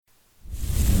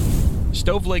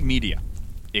Stoveleg Media,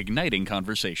 igniting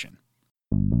conversation.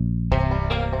 I'm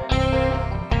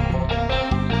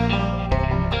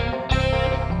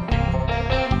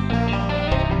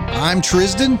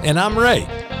Trizdon. And I'm Ray.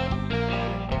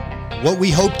 What we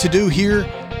hope to do here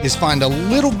is find a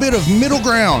little bit of middle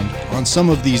ground on some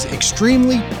of these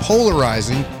extremely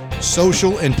polarizing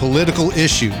social and political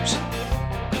issues.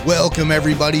 Welcome,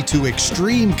 everybody, to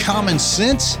Extreme Common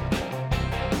Sense.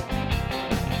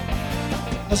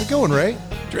 How's it going, Ray?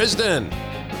 Trizdon,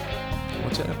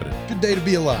 what's happening? Good day to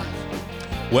be alive.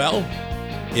 Well,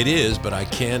 it is, but I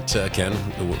can't, Ken,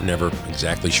 we're never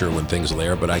exactly sure when things will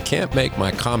air, but I can't make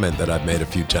my comment that I've made a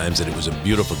few times that it was a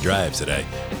beautiful drive today,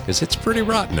 because it's pretty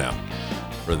rotten out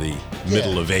for the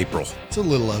middle of April. It's a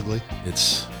little ugly.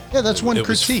 That's one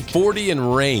critique. It was 40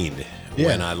 and rain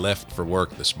when I left for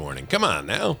work this morning. Come on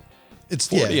now. It's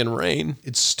 40 and rain.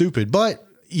 It's stupid, but,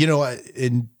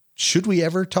 should we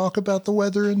ever talk about the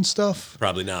weather and stuff?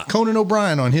 Probably not. Conan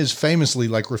O'Brien on his famously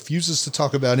refuses to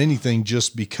talk about anything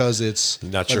just because it's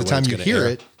not sure by the time you hear air.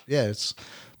 it. Yeah,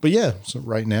 so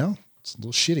right now it's a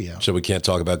little shitty out. So we can't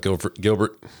talk about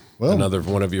Gilbert, another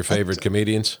one of your favorite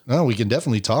comedians? No, we can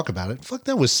definitely talk about it. Fuck,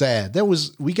 that was sad.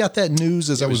 We got that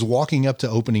news as I was walking up to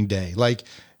opening day. Like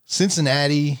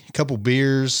Cincinnati, a couple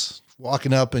beers,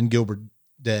 walking up and Gilbert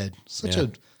dead. Such a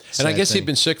sad And I guess thing. he'd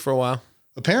been sick for a while.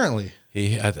 Apparently.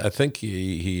 I think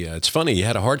he it's funny, he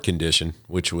had a heart condition,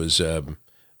 which was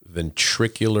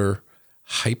ventricular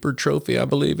hypertrophy, I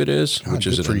believe it is, which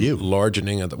is a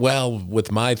enlarging of with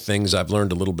my things, I've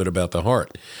learned a little bit about the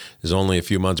heart. There's only a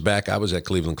few months back, I was at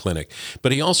Cleveland Clinic.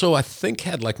 But he also, I think,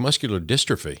 had muscular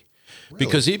dystrophy. Really?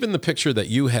 Because even the picture that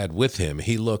you had with him,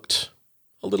 he looked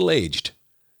a little aged.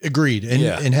 Agreed.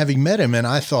 And having met him, and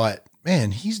I thought,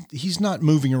 man, he's not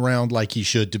moving around like he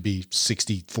should to be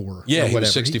 64. Yeah, he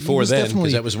was 64 then,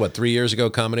 because that was 3 years ago,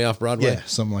 Comedy Off Broadway? Yeah,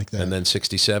 something like that. And then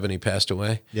 67, he passed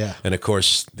away. Yeah. And of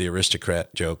course, the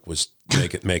aristocrat joke was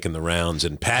making the rounds.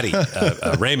 And Patty,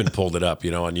 Raymond pulled it up,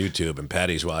 on YouTube, and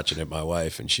Patty's watching it, my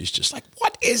wife, and she's just like,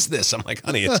 what is this? I'm like,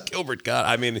 honey, it's Gilbert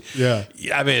God.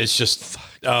 It's just,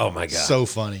 oh my God. So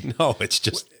funny. No, it's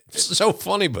just so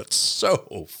funny, but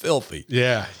so filthy.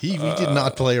 Yeah, he did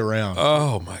not play around.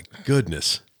 Oh my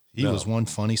goodness. He was one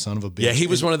funny son of a bitch. Yeah, he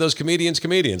was one of those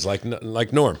comedians like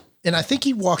Norm. And I think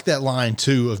he walked that line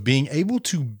too of being able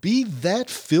to be that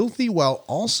filthy while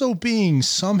also being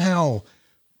somehow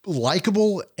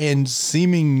likable and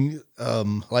seeming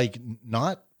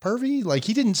not pervy. Like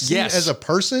he didn't seem as a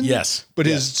person. Yes. But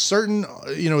his certain,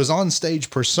 his onstage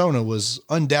persona was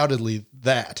undoubtedly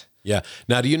that. Yeah.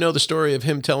 Now, do you know the story of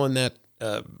him telling that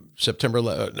 3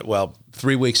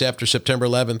 weeks after September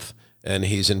 11th, and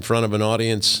he's in front of an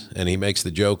audience, and he makes the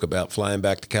joke about flying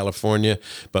back to California,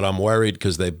 but I'm worried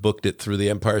because they booked it through the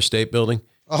Empire State Building?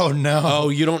 Oh, no. Oh,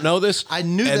 you don't know this? I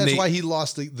knew that's why he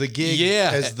lost the gig.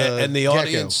 Yeah, as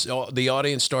the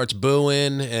audience starts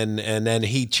booing, and then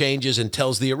he changes and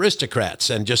tells the aristocrats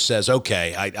and just says,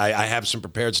 okay, I have some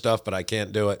prepared stuff, but I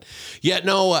can't do it. Yeah,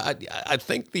 no, I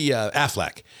think the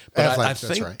Affleck. But Affleck,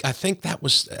 that's right. I think that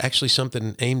was actually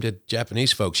something aimed at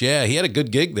Japanese folks. Yeah, he had a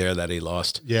good gig there that he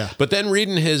lost. Yeah. But then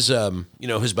reading his,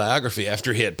 his biography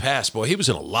after he had passed, boy, he was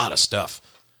in a lot of stuff.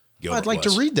 I'd like to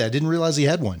read that. Didn't realize he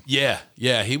had one. Yeah,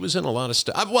 he was in a lot of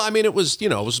stuff. Well, I mean, it was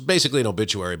basically an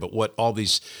obituary, but what all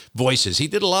these voices, he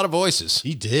did a lot of voices.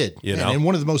 He did, and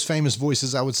one of the most famous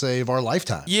voices, I would say, of our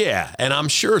lifetime. Yeah, and I'm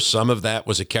sure some of that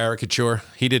was a caricature.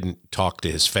 He didn't talk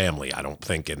to his family, I don't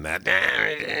think, in that.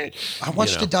 I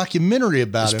watched a documentary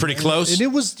about him. It's pretty close. And it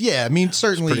was,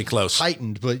 certainly pretty close.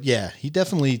 Heightened, but he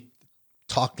definitely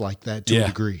talked like that to a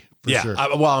degree. For sure.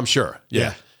 I'm sure.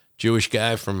 Yeah. Jewish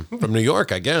guy from New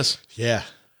York, I guess. Yeah.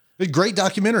 A great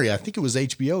documentary. I think it was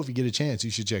HBO. If you get a chance,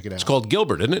 you should check it out. It's called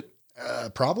Gilbert, isn't it?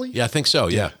 Probably. Yeah, I think so.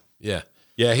 Yeah.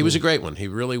 He was a great one. He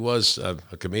really was a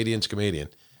comedian's comedian.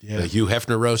 Yeah. The Hugh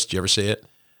Hefner roast. Did you ever see it?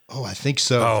 Oh, I think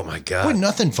so. Oh, my God. Boy,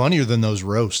 nothing funnier than those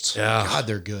roasts. Yeah. God,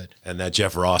 they're good. And that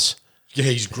Jeff Ross. Yeah,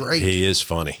 he's great. He is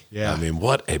funny. Yeah. I mean,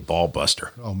 what a ball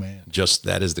buster. Oh, man. Just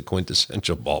that is the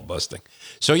quintessential ball busting.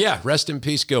 So, rest in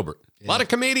peace, Gilbert. Yeah. A lot of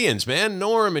comedians, man.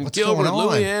 Norm and Gilbert,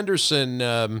 Louis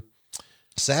Anderson.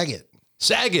 Saget.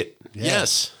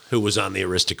 Yes. Who was on the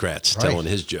Aristocrats telling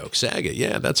his joke.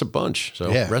 Saget, that's a bunch.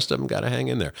 So the rest of them got to hang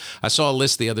in there. I saw a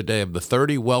list the other day of the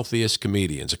 30 wealthiest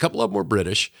comedians. A couple of them were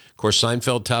British. Of course,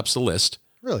 Seinfeld tops the list.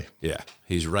 Really? Yeah.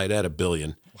 He's right at $1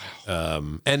 billion.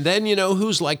 Wow. And then,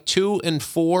 who's like 2 and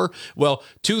 4? Well,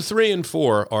 2, 3, and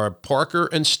 4 are Parker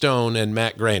and Stone and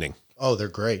Matt Groening. Oh, they're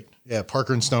great. Yeah,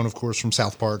 Parker and Stone, of course, from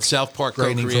South Park. South Park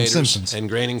Groening from co-creators Simpsons. and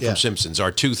Groening from Simpsons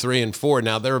are 2, 3, and 4.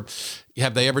 Now,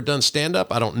 have they ever done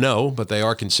stand-up? I don't know, but they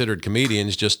are considered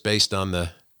comedians just based on the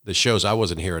shows. I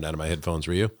wasn't hearing out of my headphones.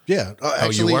 Were you? Yeah.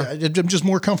 Actually, you were? I'm just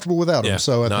more comfortable without them.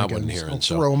 So I wasn't hearing. I'll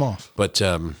throw them off. But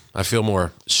I feel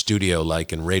more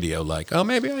studio-like and radio-like. Oh,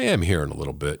 maybe I am hearing a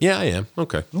little bit. Yeah, I am.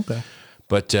 Okay.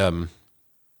 But,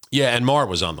 yeah, and Marr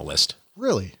was on the list.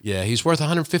 Really? Yeah, he's worth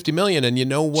 $150 million. And you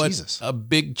know what? Jesus. A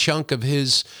big chunk of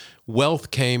his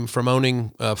wealth came from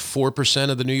owning 4%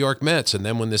 of the New York Mets. And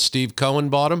then when this Steve Cohen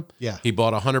bought him, he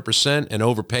bought 100% and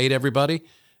overpaid everybody.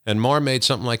 And Marr made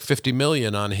something like $50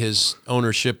 million on his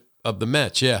ownership of the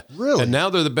Mets. Yeah. Really? And now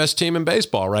they're the best team in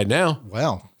baseball right now.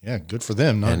 Wow. Yeah, good for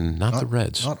them. Not the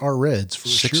Reds. Not our Reds, for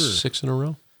sure. 6 in a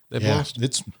row they've lost.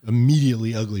 It's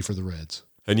immediately ugly for the Reds.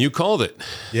 And you called it.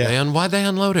 Yeah. Why'd they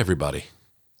unload everybody?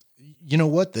 You know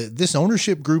what? This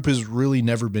ownership group has really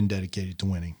never been dedicated to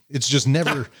winning. It's just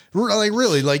never really,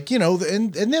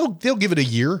 and they'll give it a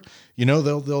year.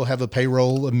 They'll have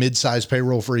a mid-sized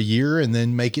payroll for a year and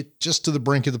then make it just to the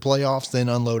brink of the playoffs, then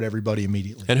unload everybody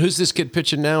immediately. And who's this kid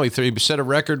pitching now? He set a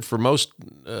record for most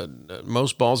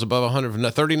balls above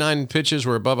 100. 39 pitches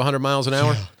were above 100 miles an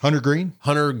hour. Yeah. Hunter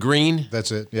Green.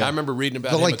 That's it. Yeah. I remember reading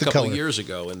about him a couple of years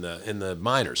ago in the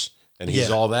minors. And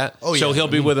he's all that. Oh, yeah. So he'll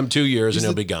be with him 2 years and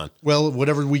he'll be gone. Well,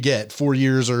 whatever we get, 4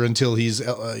 years or until he's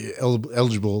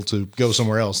eligible to go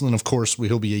somewhere else. And then, of course,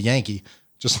 he'll be a Yankee,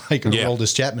 just like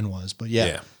Aroldis Chapman was. But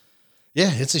yeah,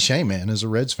 it's a shame, man, as a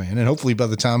Reds fan. And hopefully by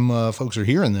the time folks are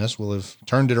hearing this, we'll have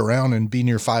turned it around and be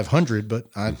near 500. But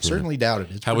I certainly doubt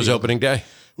it. How was opening day?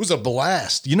 It was a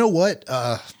blast. You know what?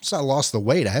 So I lost the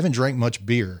weight. I haven't drank much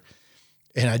beer.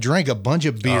 And I drank a bunch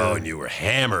of beer. Oh, and you were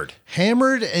hammered.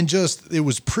 Hammered, and it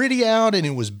was pretty out, and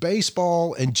it was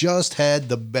baseball, and just had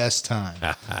the best time.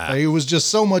 It was just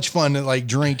so much fun to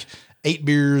drink 8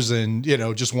 beers and,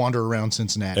 just wander around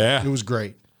Cincinnati. Yeah. It was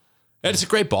great. And it's a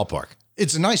great ballpark.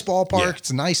 It's a nice ballpark. Yeah.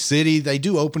 It's a nice city. They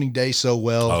do opening day so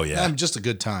well. Oh, yeah. Just a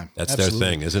good time. That's their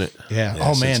thing, isn't it? Yeah.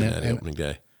 Oh, man. And opening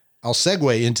day. I'll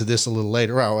segue into this a little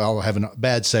later. I'll have a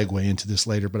bad segue into this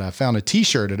later, but I found a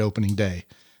T-shirt at opening day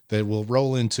that will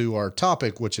roll into our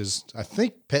topic, which is, I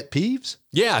think, pet peeves.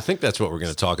 Yeah, I think that's what we're going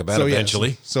to talk about eventually.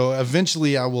 Yeah, so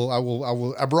eventually I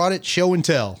will. I brought it show and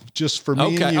tell just for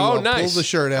me and you. Oh, I'll nice. pull the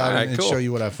shirt out and cool. show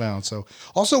you what I found. So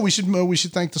also we should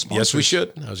thank the sponsors. Yes, we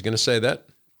should. I was going to say that.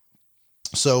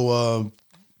 So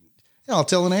I'll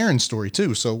tell an Aaron story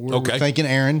too. So we're thanking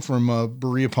Aaron from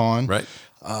Berea Pond. Right.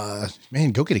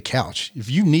 Man, go get a couch. If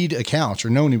you need a couch or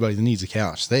know anybody that needs a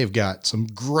couch, they've got some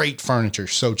great furniture,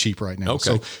 so cheap right now.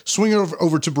 Okay. So swing it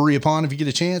over to Berea Pond if you get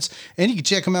a chance. And you can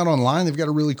check them out online. They've got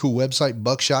a really cool website,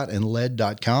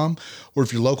 buckshotandlead.com. Or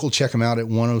if you're local, check them out at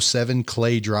 107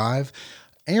 Clay Drive.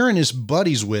 Aaron is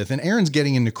buddies with, and Aaron's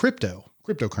getting into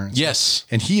cryptocurrency. Yes.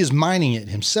 And he is mining it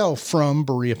himself from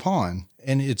Berea Pond.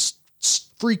 And it's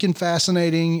freaking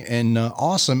fascinating and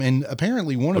awesome. And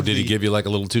apparently did he give you like a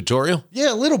little tutorial?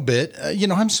 Yeah, a little bit.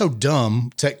 I'm so dumb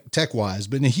tech wise,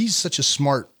 but he's such a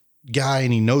smart guy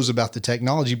and he knows about the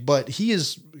technology, but he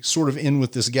is sort of in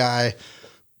with this guy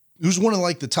who's one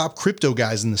of the top crypto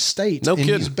guys in the state. No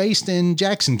kidding. He's based in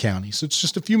Jackson County. So it's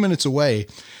just a few minutes away.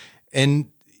 And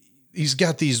he's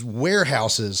got these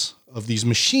warehouses of these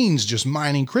machines just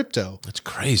mining crypto. That's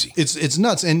crazy. It's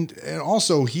nuts. And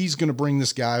also he's going to bring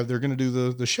this guy. They're going to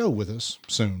do the show with us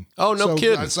soon. Oh, no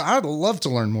kidding. So I'd love to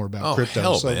learn more about crypto.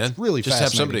 Hell, so man. it's really just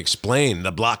have somebody explain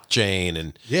the blockchain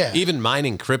and even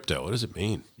mining crypto. What does it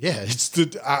mean? Yeah,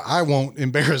 I won't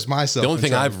embarrass myself. The only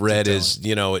thing I've read is,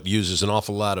 it uses an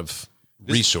awful lot of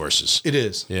resources. It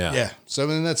is. Yeah. Yeah. So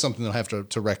then that's something they'll have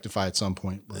to rectify at some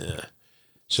point. But. Yeah.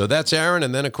 So that's Aaron.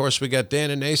 And then, of course, we got Dan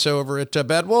and Asa over at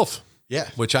Bad Wolf. Yeah.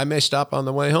 Which I may stop on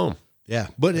the way home. Yeah.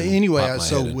 But anyway,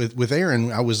 so with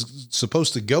Aaron, I was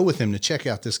supposed to go with him to check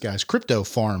out this guy's crypto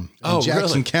farm in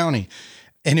Jackson County.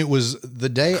 And it was the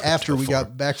day after we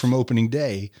got back from opening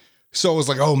day. So I was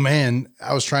like, oh, man,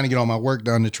 I was trying to get all my work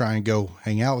done to try and go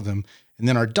hang out with him. And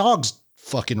then our dogs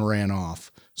fucking ran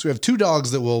off. So we have 2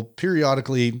 dogs that will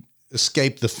periodically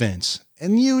escape the fence.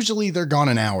 And usually they're gone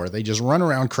an hour. They just run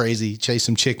around crazy, chase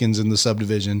some chickens in the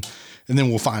subdivision, and then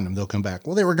we'll find them. They'll come back.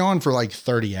 Well, they were gone for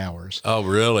 30 hours. Oh,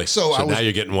 really? So now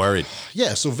you're getting worried.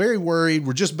 Yeah, so very worried.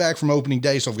 We're just back from opening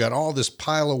day, so I've got all this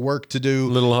pile of work to do. A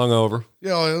little hungover.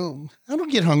 I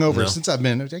don't get hungover since I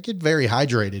get very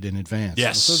hydrated in advance.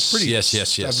 Yes. So it's pretty.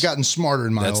 Yes. I've gotten smarter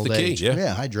in my old age. That's the key, yeah.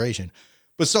 Yeah, hydration.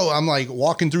 But so I'm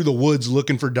walking through the woods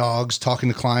looking for dogs, talking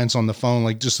to clients on the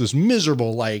phone, just this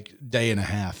miserable day and a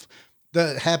half.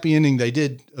 The happy ending, they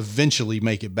did eventually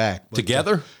make it back. But,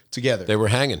 Together? Together. They were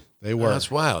hanging. They were. Oh,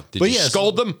 that's wild. Did you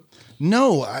scold them?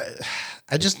 No,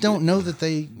 I just don't know that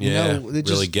they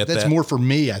really get that. That's more for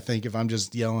me, I think, if I'm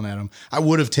just yelling at them. I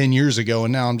would have 10 years ago,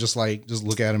 and now I'm just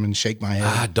look at them and shake my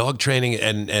head. Dog training,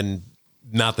 and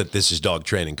not that this is dog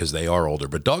training because they are older,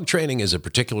 but dog training is a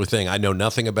particular thing I know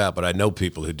nothing about, but I know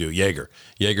people who do.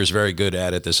 Jaeger's very good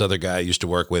at it. This other guy I used to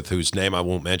work with, whose name I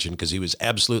won't mention because he was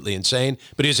absolutely insane,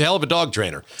 but he's a hell of a dog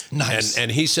trainer. Nice.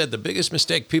 And he said the biggest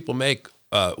mistake people make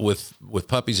with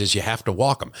puppies is you have to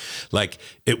walk them. Like,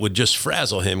 it would just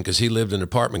frazzle him because he lived in an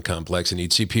apartment complex, and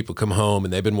he'd see people come home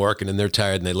and they've been working and they're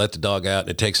tired and they let the dog out and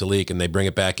it takes a leak and they bring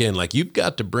it back in. Like, you've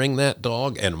got to bring that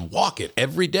dog and walk it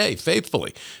every day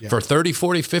faithfully for 30,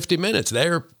 40, 50 minutes.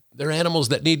 They're animals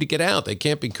that need to get out. They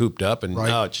can't be cooped up, and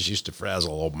it just used to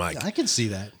frazzle old Mike. I can see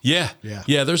that. Yeah.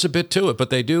 There's a bit to it,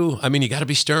 but they do. I mean, you got to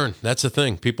be stern. That's the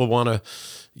thing. People want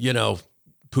to,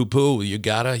 poo-poo. You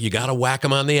gotta whack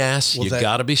them on the ass. Well, you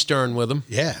gotta be stern with them.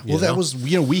 Yeah. Well, that was,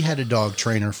 we had a dog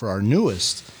trainer for our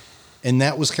newest, and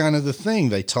that was kind of the thing.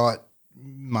 They taught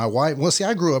my wife. Well, see,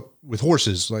 I grew up with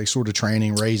horses, like sort of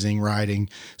training, raising, riding.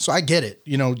 So I get it.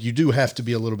 You do have to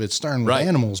be a little bit stern with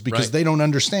animals because they don't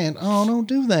understand. Oh, don't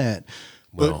do that.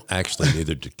 Well, actually,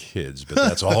 neither do kids, but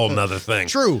that's a whole nother thing.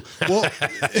 True. Well,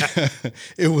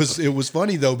 it was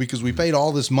funny, though, because we paid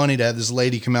all this money to have this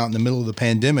lady come out in the middle of the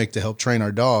pandemic to help train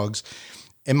our dogs.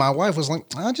 And my wife was like,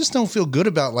 I just don't feel good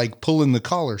about pulling the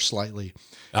collar slightly.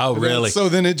 Oh, really? So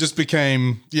then it just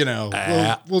became,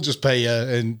 we'll just pay you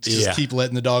and just keep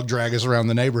letting the dog drag us around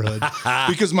the neighborhood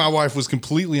because my wife was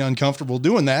completely uncomfortable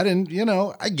doing that. And,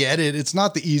 I get it. It's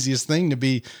not the easiest thing to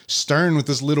be stern with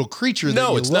this little creature that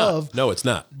you love. No, it's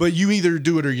not. But you either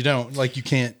do it or you don't. Like, you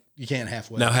can't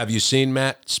halfway. Now, have you seen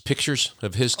Matt's pictures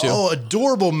of his two? Oh,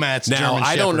 adorable Matt's Now, German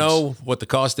I don't Shepherds. know what the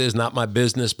cost is, not my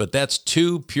business, but that's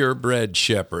two purebred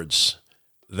shepherds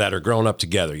that are grown up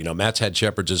together. Matt's had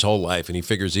shepherds his whole life, and he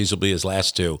figures these will be his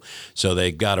last two. So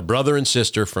they got a brother and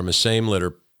sister from his same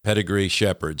litter, pedigree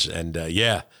shepherds, and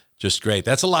just great.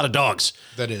 That's a lot of dogs.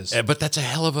 That is, but that's a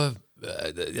hell of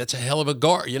a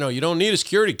guard. You don't need a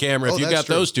security camera if you got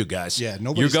those two guys. Yeah,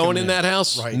 you're going in that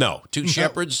house. Right. No, two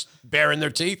shepherds baring their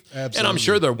teeth. Absolutely. And I'm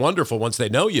sure they're wonderful once they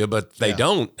know you, but they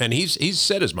don't. And he's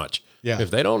said as much. Yeah,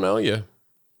 if they don't know you,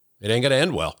 it ain't gonna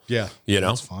end well. Yeah,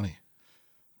 that's funny.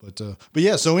 But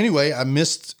yeah, so anyway, I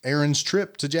missed Aaron's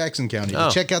trip to Jackson County to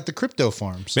check out the crypto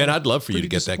farms. Man, I'd love for you to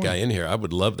get that guy in here. I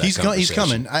would love that. He's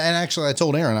coming. And actually, I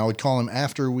told Aaron I would call him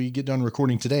after we get done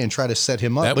recording today and try to set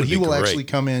him up. But he will actually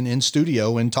come in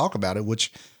studio and talk about it,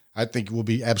 which I think will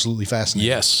be absolutely fascinating.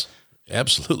 Yes,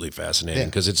 absolutely fascinating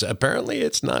because it's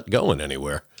not going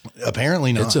anywhere.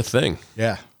 Apparently not. It's a thing.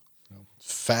 Yeah.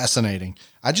 Fascinating.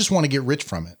 I just want to get rich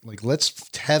from it.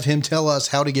 Let's have him tell us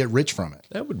how to get rich from it.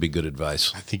 That would be good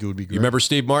advice. I think it would be great. You remember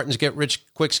Steve Martin's get rich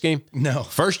quick scheme? No.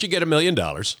 First, you get $1 million.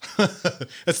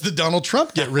 That's the Donald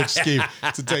Trump get rich scheme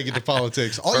to take it to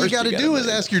politics. All you got to do is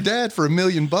ask your dad for $1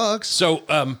 million. So,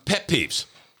 pet peeves.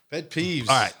 Pet peeves.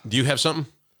 All right. Do you have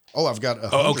something? Oh, I've got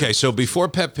 100. Okay. So before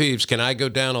pet peeves, can I go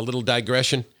down a little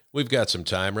digression? We've got some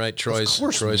time, right? Troy's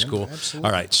man. cool. Absolutely.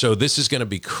 All right. So this is going to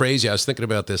be crazy. I was thinking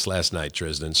about this last night,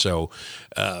 Trizdon. So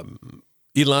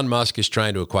Elon Musk is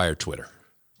trying to acquire Twitter.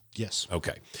 Yes.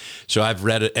 Okay. So I've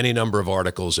read any number of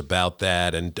articles about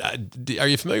that. And are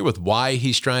you familiar with why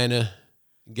he's trying to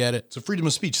get it? It's a freedom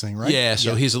of speech thing, right? Yeah.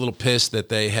 So he's a little pissed that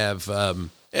they have,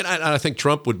 and I think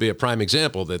Trump would be a prime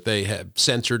example, that they have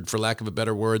censored, for lack of a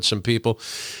better word, some people.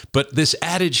 But this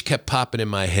adage kept popping in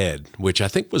my head, which I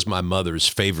think was my mother's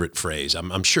favorite phrase.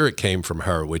 I'm sure it came from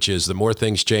her, which is the more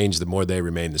things change, the more they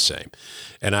remain the same.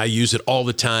 And I use it all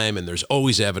the time, and there's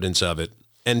always evidence of it.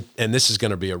 And this is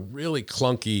going to be a really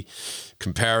clunky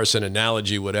comparison,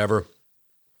 analogy, whatever.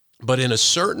 But in a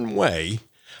certain way,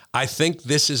 I think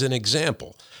this is an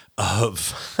example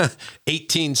of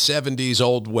 1870s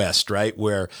Old West, right?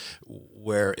 Where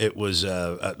it was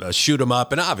a shoot 'em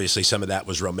up, and obviously some of that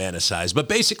was romanticized, but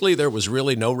basically there was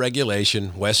really no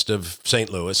regulation west of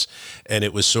St. Louis, and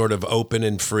it was sort of open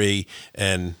and free,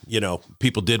 and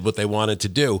people did what they wanted to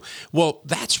do. Well,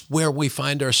 that's where we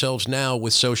find ourselves now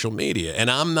with social media, and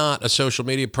I'm not a social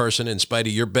media person in spite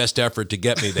of your best effort to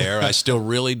get me there. I still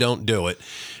really don't do it,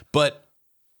 but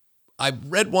I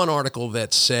read one article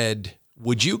that said,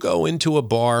 would you go into a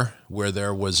bar where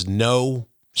there was no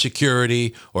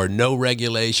security or no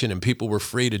regulation, and people were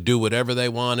free to do whatever they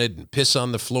wanted and piss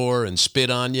on the floor and spit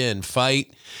on you and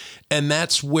fight. And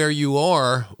that's where you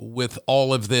are with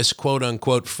all of this quote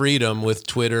unquote freedom with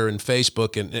Twitter and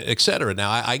Facebook and et cetera.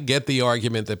 Now, I get the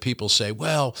argument that people say,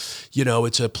 well,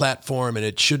 it's a platform and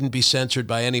it shouldn't be censored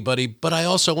by anybody. But I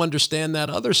also understand that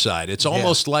other side. It's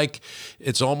almost like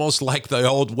the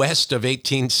old West of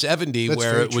 1870, that's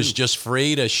where it was just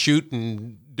free to shoot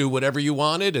and do whatever you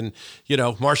wanted. And,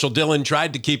 Marshall Dillon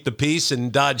tried to keep the peace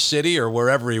in Dodge City or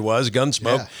wherever he was,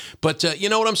 Gunsmoke. Yeah. But you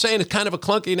know what I'm saying? It's kind of a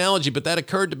clunky analogy, but that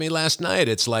occurred to me last night.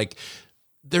 It's like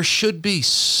there should be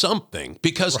something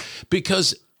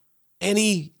because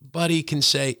anybody can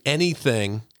say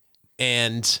anything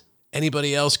and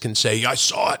anybody else can say, I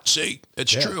saw it. See,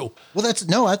 it's true. Well,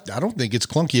 I don't think it's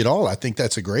clunky at all. I think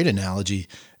that's a great analogy.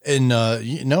 And,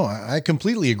 I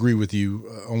completely agree with you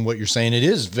on what you're saying. It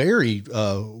is very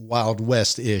Wild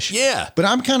West-ish. Yeah. But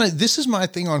this is my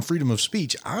thing on freedom of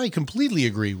speech. I completely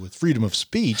agree with freedom of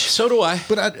speech. So do I.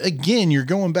 But again, you're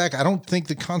going back. I don't think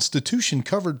the Constitution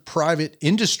covered private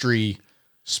industry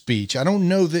speech. I don't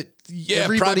know that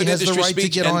everybody has the right to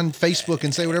get on Facebook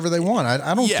and say whatever they want.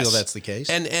 I don't feel that's the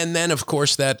case. And then, of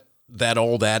course, that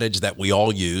old adage that we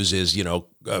all use is,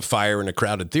 fire in a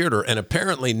crowded theater. And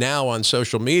apparently now on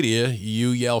social media, you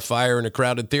yell fire in a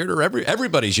crowded theater.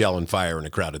 Everybody's yelling fire in a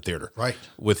crowded theater. Right.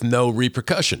 With no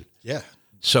repercussion. Yeah.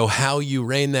 So how you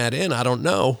rein that in, I don't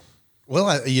know. Well,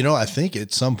 I think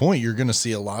at some point you're going to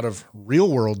see a lot of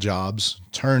real world jobs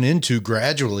turn into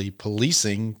gradually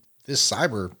policing this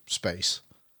cyberspace.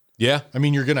 Yeah. I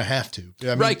mean, you're going to have to.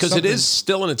 Right, because it is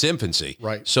still in its infancy.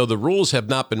 Right. So the rules have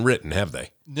not been written, have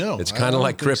they? No. It's kind of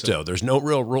like crypto. So. There's no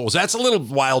real rules. That's a little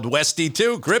Wild Westy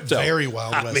too, crypto. Very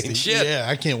Wild Westy. I mean, shit. Yeah,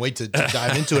 I can't wait to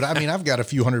dive into it. I mean, I've got a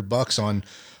few $100 on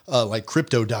like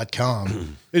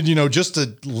crypto.com and, just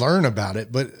to learn about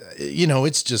it. But,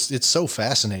 it's so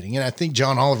fascinating. And I think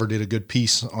John Oliver did a good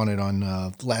piece on it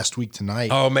on Last Week Tonight.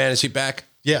 Oh, man, is he back?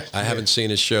 Yeah. I haven't seen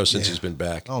his show since he's been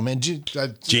back. Oh, man.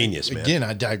 Genius, man. Again,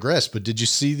 I digress, but did you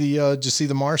see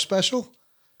the Mars special?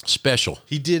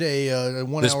 He did a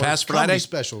 1 this hour past Friday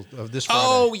special of this Friday.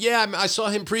 Oh, yeah. I saw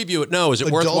him preview it. No, is it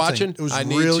worth watching? It was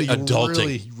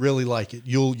really like it.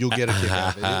 You'll get a kick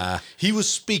out of it. He was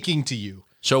speaking to you.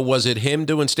 So was it him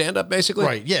doing stand-up, basically?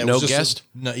 Right, yeah. No guest?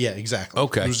 Yeah, exactly.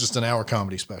 Okay. It was just an hour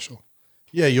comedy special.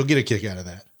 Yeah, you'll get a kick out of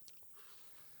that.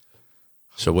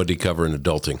 So what did he cover in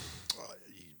adulting?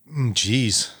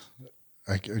 Geez.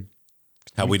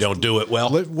 How we don't do it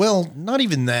well? Well, not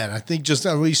even that. I think just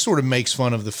he sort of makes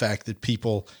fun of the fact that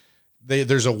people,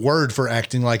 there's a word for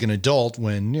acting like an adult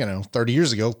when, 30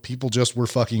 years ago, people just were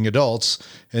fucking adults.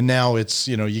 And now it's,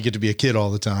 you get to be a kid all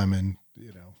the time and,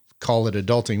 call it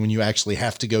adulting when you actually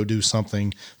have to go do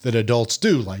something that adults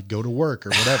do, like go to work or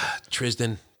whatever.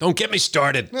 Trizdon, don't get me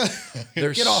started.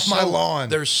 Get off my lawn.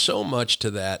 There's so much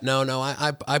to that. No,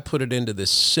 I put it into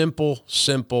this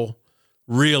simple,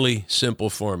 really simple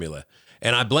formula.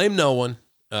 And I blame no one,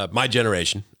 my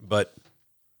generation, but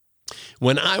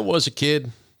when I was a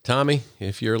kid, Tommy,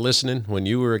 if you're listening, when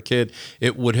you were a kid,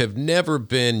 it would have never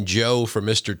been Joe for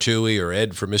Mr. Toohey or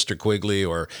Ed for Mr. Quigley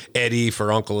or Eddie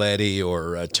for Uncle Eddie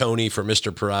or Tony for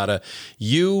Mr. Parada.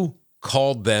 You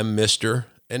called them Mr.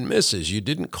 and Mrs. You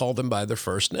didn't call them by their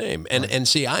first name. And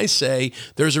see, I say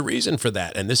there's a reason for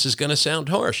that. And this is going to sound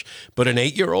harsh, but an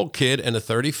 8-year-old kid and a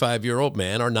 35-year-old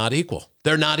man are not equal.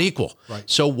 They're not equal. Right.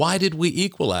 So why did we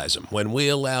equalize them when we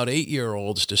allowed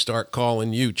 8-year-olds to start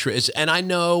calling you Triz? And I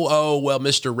know,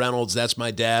 Mr. Reynolds, that's my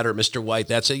dad, or Mr. White,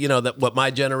 that's what my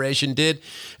generation did.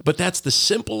 But that's the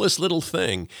simplest little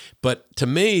thing. But to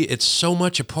me, it's so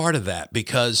much a part of that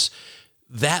because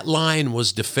that line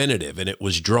was definitive and it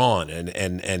was drawn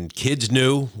and kids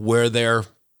knew where their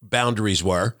boundaries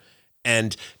were.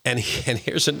 And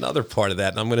here's another part of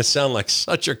that. And I'm going to sound like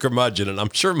such a curmudgeon. And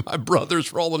I'm sure my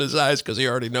brother's rolling his eyes because he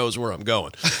already knows where I'm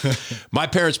going. My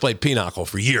parents played pinochle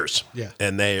for years. Yeah.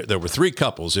 And there were 3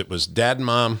 couples. It was dad and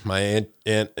mom, my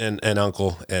aunt and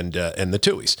uncle, and the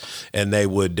Tooheys. And they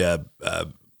would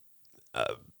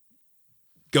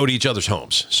go to each other's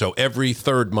homes. So every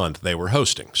 3rd month they were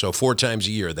hosting. So 4 times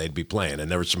a year they'd be playing.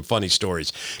 And there were some funny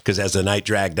stories because as the night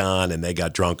dragged on and they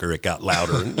got drunker, it got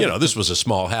louder. And, this was a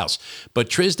small house. But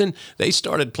Trizdon, they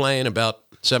started playing about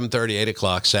 7:30, 8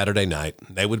 o'clock Saturday night.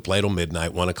 They would play till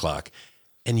midnight, 1 o'clock.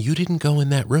 And you didn't go in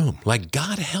that room. Like,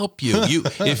 God help you.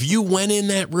 If you went in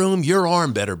that room, your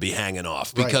arm better be hanging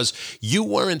off because you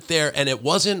weren't there. And it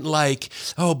wasn't like,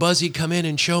 oh, Buzzy, come in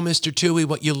and show Mr. Toohey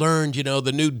what you learned,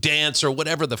 the new dance or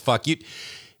whatever the fuck.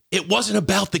 it wasn't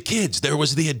about the kids. There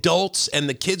was the adults, and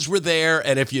the kids were there.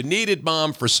 And if you needed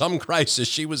mom for some crisis,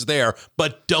 she was there.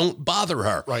 But don't bother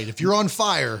her. Right. If you're on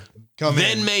fire, come in.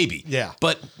 Then maybe. Yeah.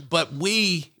 But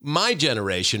my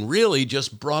generation really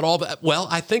just brought all that. Well,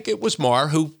 I think it was Mar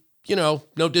who, no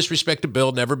disrespect to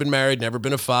Bill, never been married, never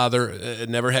been a father,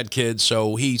 never had kids.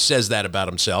 So he says that about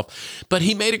himself. But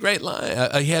he made a great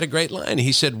line. He had a great line.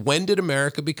 He said, when did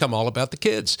America become all about the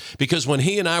kids? Because when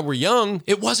he and I were young,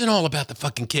 it wasn't all about the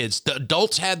fucking kids. The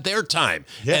adults had their time.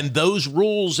 Yeah. And those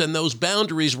rules and those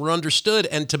boundaries were understood.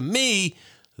 And to me,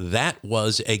 that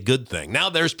was a good thing. Now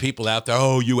there's people out there,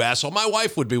 oh, you asshole. My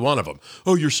wife would be one of them.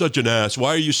 Oh, you're such an ass. Why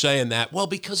are you saying that? Well,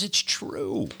 because it's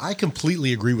true. I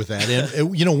completely agree with that. And,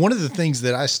 one of the things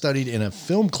that I studied in a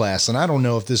film class, and I don't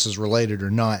know if this is related or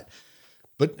not,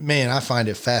 but man, I find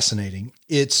it fascinating.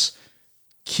 It's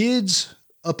kids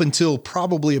up until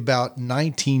probably about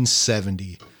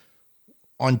 1970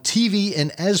 on TV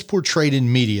and as portrayed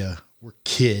in media were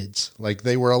kids. Like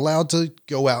they were allowed to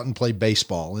go out and play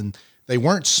baseball, and they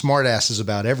weren't smartasses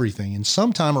about everything. And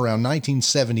sometime around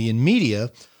 1970 in media,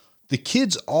 the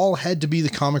kids all had to be the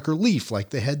comic relief. Like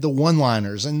they had the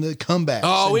one-liners and the comebacks.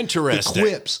 Oh, and interesting. the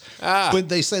quips. But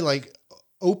they say like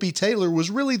Opie Taylor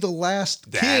was really the last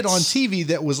kid on TV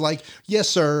that was like, yes,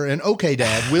 sir. And okay,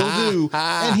 dad, will do.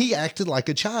 And he acted like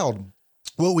a child.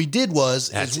 What we did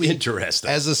was, interesting.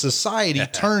 As a society,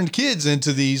 turned kids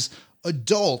into these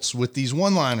adults with these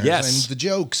one-liners and the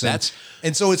jokes.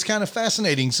 And so it's kind of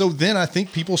fascinating. So then I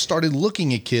think people started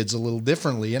looking at kids a little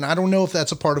differently. And I don't know if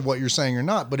that's a part of what you're saying or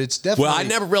not, but it's definitely. Well, I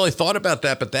never really thought about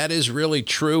that, but that is really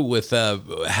true with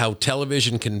how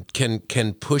television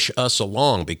can push us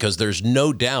along, because there's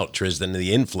no doubt, Trizdon,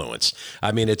 the influence.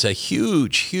 I mean, it's a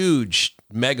huge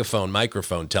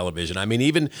microphone television. I mean,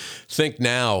 even think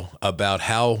now about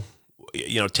how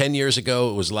 10 years ago,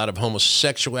 it was a lot of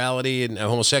homosexuality and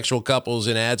homosexual couples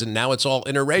in ads, and now it's all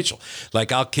interracial.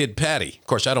 Like, I'll kid Patty. Of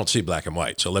course, I don't see black and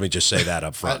white, so let me just say that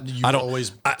up front.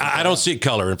 I don't see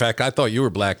color. In fact, I thought you were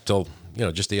black till,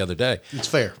 just the other day. It's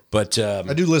fair. But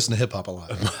I do listen to hip hop a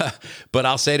lot. But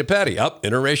I'll say to Patty,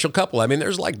 interracial couple. I mean,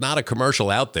 there's like not a commercial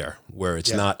out there where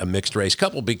it's not a mixed race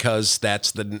couple, because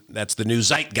that's the new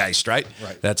zeitgeist, right?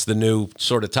 Right. That's the new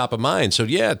sort of top of mind. So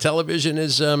yeah, television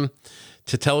is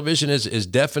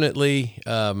definitely,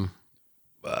 I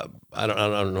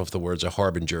don't know if the word's a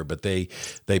harbinger, but they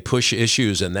push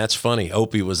issues, and that's funny.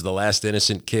 Opie was the last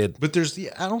innocent kid. But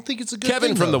I don't think it's a good Kevin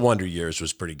thing, from the Wonder Years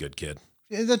was a pretty good kid.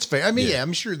 Yeah, that's fair. I mean,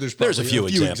 I'm sure there's a few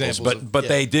examples, but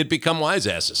they did become wise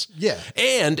asses. Yeah.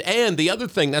 And the other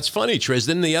thing that's funny,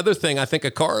 Trizdon, the other thing I think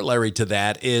a corollary to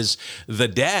that is the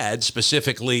dad,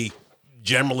 specifically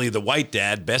generally the white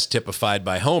dad, best typified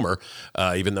by Homer,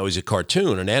 even though he's a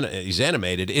cartoon and he's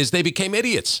animated, is they became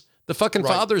idiots. The fucking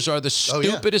fathers are the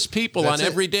stupidest people on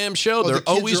every damn show. They're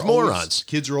always morons.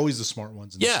 Kids are always the smart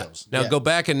ones in the shows. Now go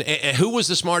back and who was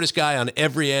the smartest guy on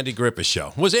every Andy Griffith show?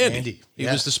 It was Andy. He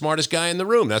was the smartest guy in the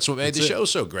room. That's what made the show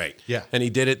so great. Yeah. And he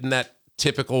did it in that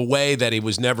typical way that he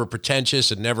was never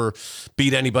pretentious and never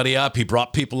beat anybody up. He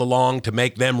brought people along to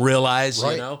make them realize,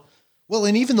 Well,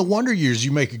 and even the Wonder Years,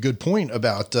 you make a good point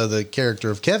about the character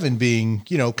of Kevin being,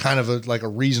 kind of like a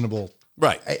reasonable,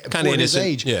 right, kind of his innocent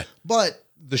age. Yeah, but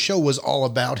the show was all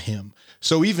about him.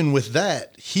 So even with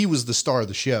that, he was the star of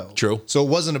the show. True. So it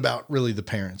wasn't about really the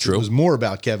parents. True. It was more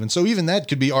about Kevin. So even that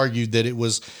could be argued that it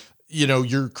was,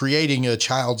 you're creating a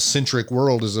child-centric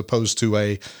world as opposed to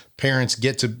a parents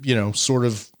get to, sort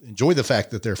of enjoy the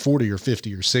fact that they're 40 or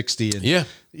 50 or 60. And,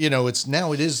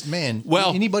 it is, man,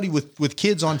 anybody with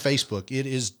kids on Facebook, it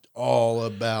is all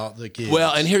about the kids.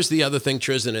 Well, and here's the other thing,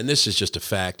 Trizdon, and this is just a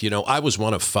fact. I was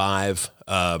one of five,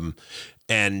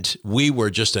 and we were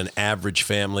just an average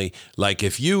family. Like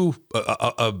if you,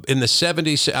 in the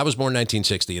 70s, I was born in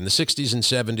 1960. In the 60s and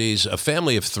 70s, a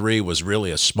family of three was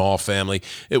really a small family.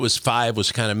 It was five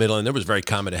was kind of middle, and it was very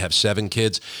common to have 7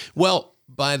 kids. Well,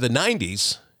 by the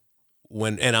 90s,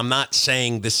 and I'm not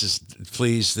saying this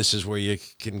is where you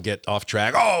can get off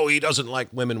track. Oh, he doesn't like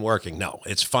women working. No,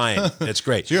 it's fine. It's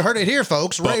great. So you heard it here,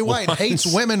 folks. Ray White hates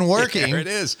women working. There it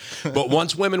is. But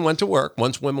once women went to work,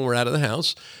 once women were out of the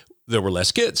house, there were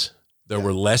less kids. There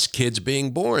were less kids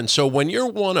being born. So when you're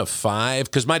one of 5,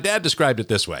 because my dad described it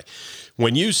this way,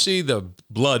 when you see the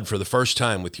blood for the first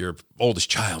time with your oldest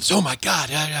child, oh my God,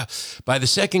 yeah. By the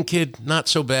second kid, not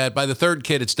so bad. By the third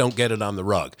kid, it's don't get it on the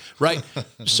rug, right?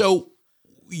 So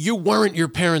you weren't your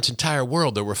parents' entire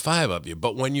world. There were 5 of you.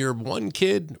 But when you're 1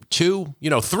 kid, 2,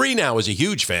 3 now is a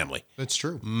huge family. That's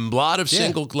true. A lot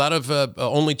of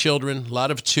only children, a lot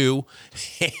of 2.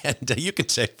 And you could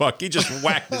say, fuck, he just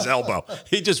whacked his elbow.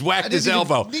 He just whacked his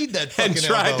elbow. Need that and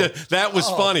tried elbow. That was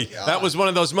funny. God. That was one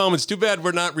of those moments. Too bad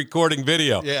we're not recording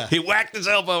video. Yeah. He whacked his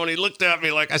elbow and he looked at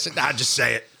me like, I said, nah, just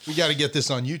say it. We got to get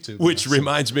this on YouTube. Which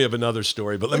reminds me of another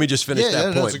story, but let me just finish that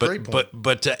point. That's a great point.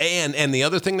 But and the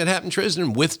other thing that happened,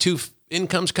 Trizdon, with 2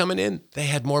 incomes coming in, they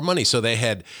had more money. So they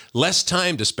had less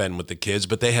time to spend with the kids,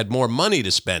 but they had more money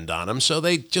to spend on them. So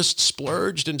they just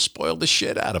splurged and spoiled the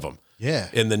shit out of them. Yeah.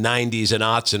 In the 90s and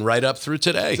aughts and right up through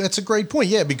today. That's a great point.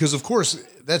 Yeah, because of course,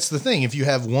 that's the thing. If you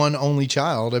have one only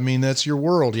child, I mean, that's your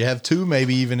world. You have 2,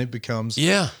 maybe even it becomes.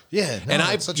 Yeah. Yeah. No, and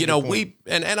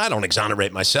I don't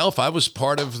exonerate myself. I was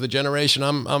part of the generation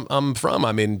I'm from.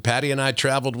 I mean, Patty and I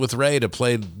traveled with Ray to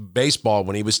play baseball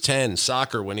when he was 10,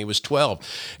 soccer when he was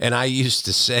 12. And I used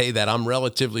to say that I'm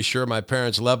relatively sure my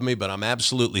parents loved me, but I'm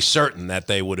absolutely certain that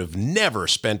they would have never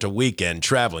spent a weekend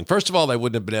traveling. First of all, they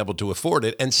wouldn't have been able to afford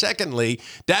it. And secondly,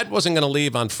 Dad wasn't going to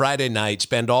leave on Friday night,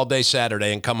 spend all day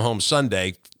Saturday, and come home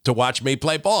Sunday to watch me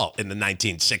play ball in the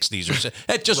 1960s or so.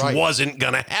 It just wasn't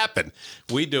going to happen.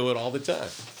 We do it all the time.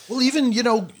 Well, even,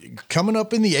 coming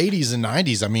up in the 80s and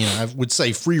 90s, I mean, I would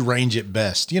say free range at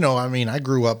best. I mean, I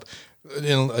grew up,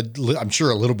 I'm sure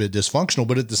a little bit dysfunctional,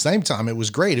 but at the same time, it was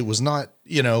great. It was not,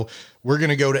 we're going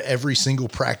to go to every single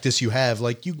practice you have.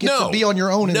 Like, you get to be on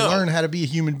your own and learn how to be a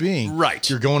human being. Right.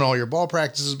 You're going to all your ball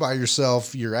practices by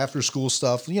yourself, your after school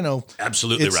stuff,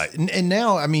 Absolutely right. And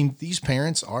now, I mean, these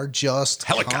parents are just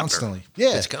helicopter. Constantly.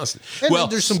 Yeah. It's constant.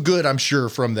 And there's some good, I'm sure,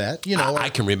 from that. I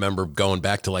can remember going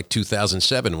back to like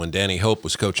 2007 when Danny Hope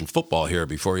was coaching football here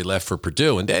before he left for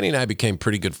Purdue. And Danny and I became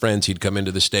pretty good friends. He'd come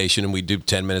into the station and we'd do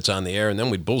 10 minutes on the air and then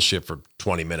we'd bullshit for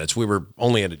 20 minutes. We were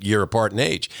only a year apart in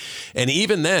age. And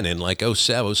even then, in like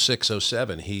 07, 06,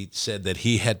 07, he said that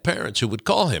he had parents who would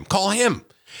call him.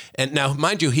 And now,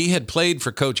 mind you, he had played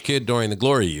for Coach Kidd during the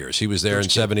glory years. He was there in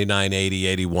 79, 80,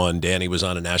 81. Danny was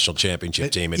on a national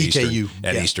championship team at EKU.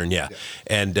 Eastern.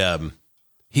 And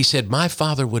he said, my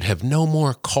father would have no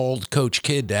more called Coach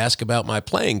Kidd to ask about my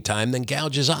playing time than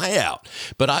gouge his eye out.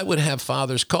 But I would have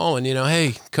fathers calling,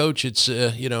 hey, Coach, it's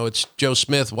Joe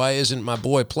Smith. Why isn't my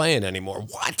boy playing anymore?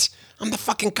 What? I'm the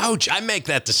fucking coach. I make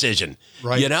that decision.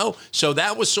 Right. So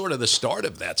that was sort of the start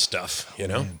of that stuff,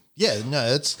 Man. Yeah,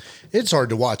 no, it's hard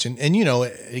to watch. And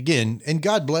again, and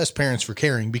God bless parents for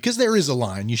caring, because there is a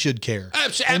line. You should care.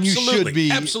 Absolutely. And you should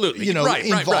be, absolutely.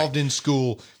 Involved in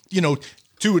school,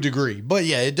 to a degree. But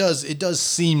yeah, it does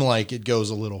seem like it goes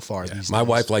a little far these days. My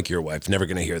wife, like your wife, never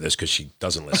going to hear this because she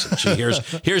doesn't listen. She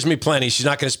hears me plenty. She's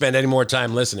not going to spend any more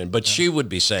time listening, but she would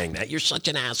be saying that. You're such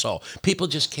an asshole. People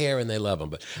just care and they love them.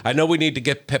 But I know we need to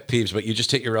get pet peeves, but you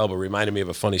just hit your elbow. Reminded me of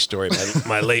a funny story.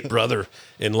 My late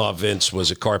brother-in-law, Vince, was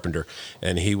a carpenter,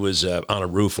 and he was on a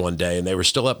roof one day, and they were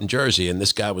still up in Jersey, and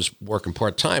this guy was working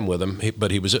part-time with him, but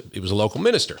he was a local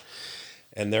minister.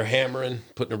 And they're hammering,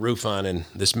 putting a roof on, and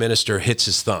this minister hits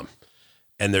his thumb.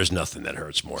 And there's nothing that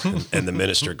hurts more. And the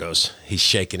minister goes, he's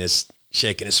shaking his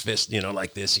fist,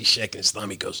 like this. He's shaking his thumb.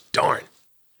 He goes, darn.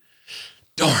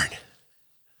 God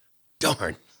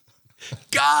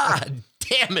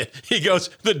damn it. He goes,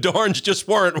 the darns just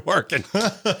weren't working.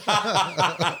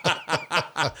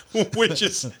 Which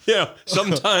is,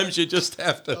 sometimes you just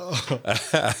have to.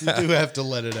 You do have to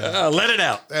let it out. Let it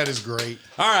out. That is great.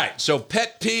 All right. So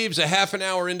pet peeves, a half an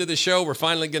hour into the show. We're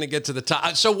finally going to get to the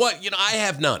top. So what, I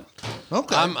have none.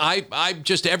 Okay. I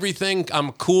just everything,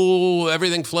 I'm cool.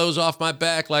 Everything flows off my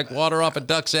back like water off a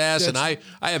duck's ass. And I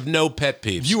have no pet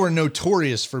peeves. You are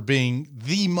notorious for being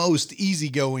the most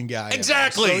easygoing guy.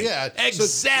 Exactly. So, yeah.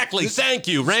 Exactly. Thank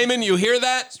you, Raymond. You hear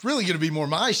that? It's really going to be more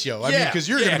my show. I mean, because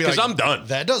you're going to be like, I'm done.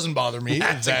 That doesn't bother me.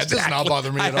 That does not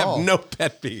bother me at all. I have no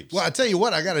pet peeves. Well, I tell you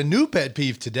what, I got a new pet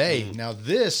peeve today. Now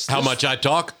How much I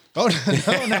talk? Oh,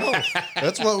 no.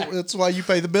 That's why you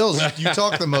pay the bills. You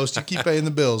talk the most. You keep paying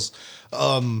the bills.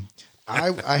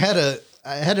 I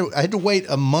had to wait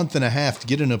a month and a half to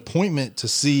get an appointment to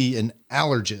see an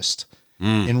allergist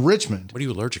in Richmond. What are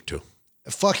you allergic to?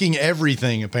 Fucking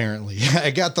everything, apparently. I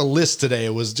got the list today.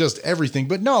 It was just everything.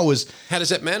 But no, it was... How does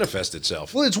that manifest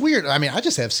itself? Well, it's weird. I mean, I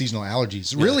just have seasonal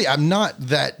allergies. Yeah. Really, I'm not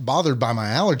that bothered by my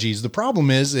allergies. The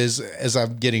problem is as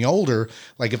I'm getting older,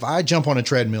 like if I jump on a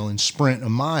treadmill and sprint a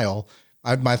mile,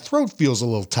 my throat feels a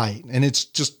little tight. And it's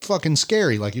just fucking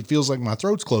scary. Like it feels like my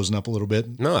throat's closing up a little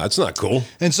bit. No, that's not cool.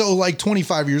 And so like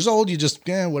 25 years old, you just,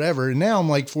 whatever. And now I'm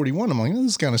like 41. I'm like, this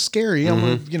is kind of scary. I'm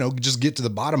going to, just get to the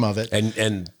bottom of it.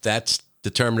 And that's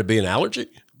determined to be an allergy?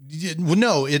 Well,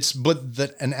 no, but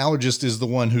that an allergist is the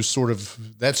one who sort of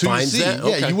that's who finds you see. that.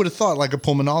 Okay. Yeah, you would have thought like a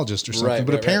pulmonologist or something, Right,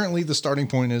 but right, apparently the starting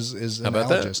point is an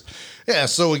allergist. That? Yeah.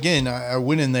 So again, I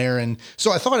went in there, and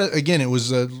so I thought again it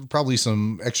was probably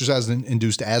some exercise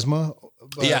induced asthma.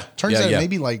 Turns out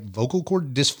maybe like vocal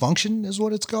cord dysfunction is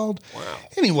what it's called. Wow.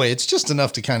 Anyway, it's just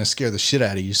enough to kind of scare the shit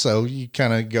out of you. So you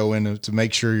kind of go in to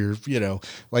make sure you're,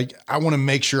 like I want to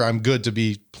make sure I'm good to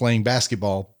be playing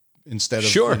basketball instead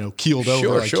of, keeled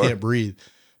over. I can't breathe.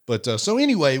 But so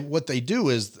anyway, what they do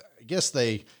is I guess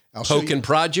I'll poke and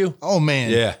prod you. Oh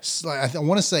man. Yeah. I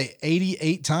want to say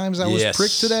 88 times I was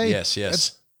pricked today. Yes.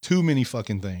 That's too many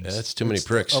fucking things. Yeah, that's too many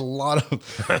pricks. A lot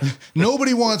of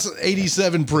nobody wants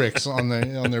 87 pricks on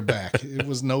their back. It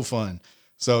was no fun.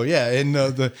 So yeah, and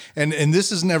and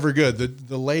this is never good.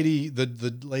 The lady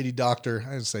doctor,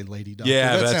 I would say lady doctor.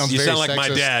 Yeah, that sounds you very sound like sexist. my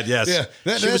dad. Yes,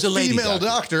 yeah, she was a lady female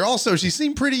doctor. Also, she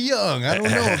seemed pretty young. I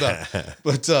don't know about,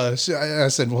 but I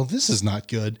said, well, this is not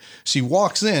good. She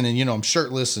walks in, and I'm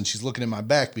shirtless, and she's looking at my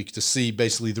back to see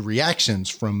basically the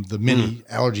reactions from the many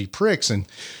allergy pricks, and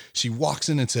she walks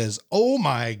in and says, "Oh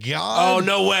my God." Oh,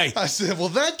 no way. I said, well,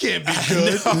 that can't be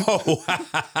good. No.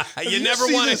 You never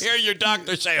want to hear your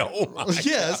doctor say, "Oh my God."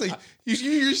 Yeah, it's like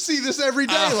you see this every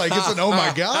day. Like it's an "Oh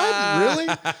my God," really?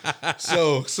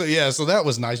 So that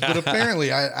was nice. But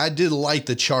apparently I did light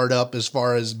the chart up as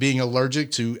far as being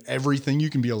allergic to everything you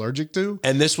can be allergic to.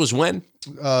 And this was when?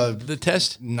 The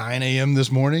test? 9 a.m.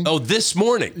 this morning. Oh, this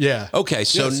morning? Yeah. Okay,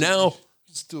 so now...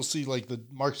 Still see like the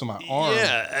marks on my arm.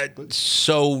 Yeah.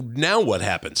 So now what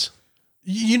happens?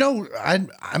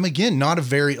 I'm again not a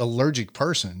very allergic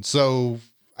person. So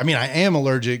I mean, I am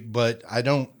allergic, but I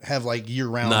don't have like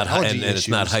year-round allergy issues. And it's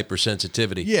not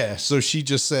hypersensitivity. Yeah. So she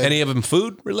just said, any of them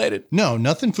food related? No,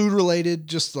 nothing food related.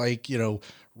 Just like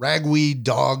ragweed,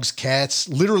 dogs, cats,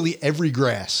 literally every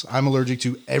grass. I'm allergic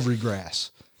to every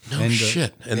grass. No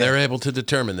shit. And they're able to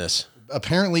determine this.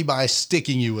 Apparently by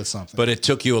sticking you with something. But it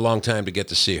took you a long time to get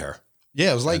to see her.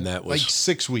 Yeah, it was like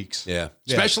 6 weeks. Yeah.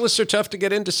 Specialists are tough to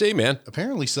get in to see, man.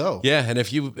 Apparently so. Yeah, and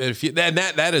if you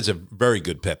that is a very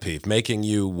good pet peeve, making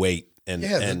you wait and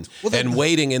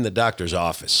waiting in the doctor's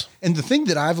office. And the thing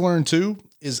that I've learned too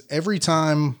is every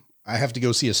time I have to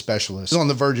go see a specialist, I'm on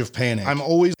the verge of panic. I'm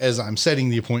always, as I'm setting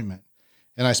the appointment,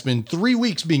 and I spend 3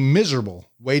 weeks being miserable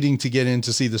waiting to get in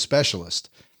to see the specialist.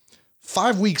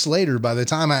 5 weeks later, by the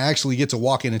time I actually get to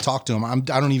walk in and talk to him, I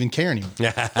don't even care anymore.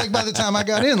 Like by the time I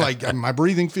got in, like my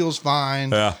breathing feels fine.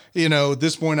 Yeah. At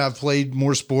this point I've played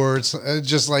more sports.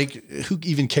 Just like who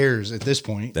even cares at this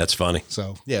point? That's funny.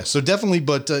 So yeah, so definitely,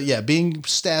 but being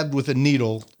stabbed with a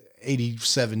needle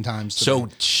 87 times today. So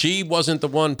she wasn't the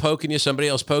one poking you, somebody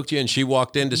else poked you, and she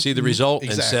walked in to see the result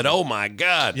and said, "Oh my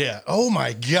God." Yeah. Oh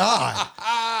my God.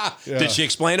 Yeah. Did she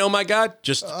explain, "Oh my God"?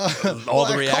 Just all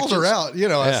the reactions? I called her out.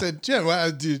 I said, Jen,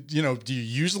 do you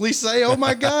usually say, "Oh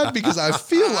my God"? Because I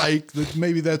feel like that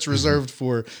maybe that's reserved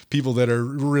for people that are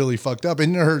really fucked up.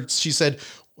 And she said,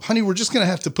 "Honey, we're just going to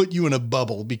have to put you in a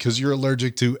bubble because you're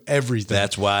allergic to everything."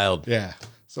 That's wild. Yeah.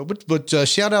 So, but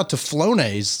shout out to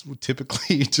Flonase.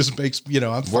 Typically, it just makes,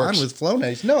 I'm fine with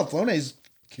Flonase. No, Flonase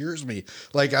cures me.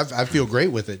 Like I feel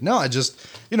great with it. No, I just,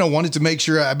 wanted to make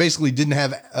sure I basically didn't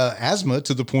have asthma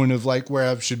to the point of like where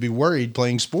I should be worried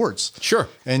playing sports. Sure.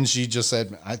 And she just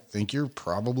said, "I think you're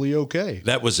probably okay."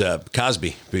 That was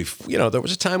Cosby. There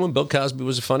was a time when Bill Cosby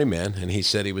was a funny man, and he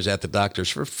said he was at the doctor's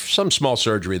for some small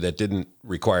surgery that didn't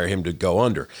require him to go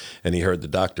under. And he heard the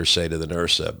doctor say to the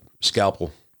nurse,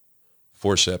 "Scalpel.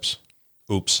 Forceps.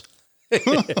 Oops." He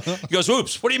goes,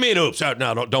 "Oops. What do you mean, oops?" "Oh,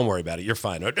 no, don't worry about it. You're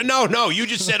fine." No, you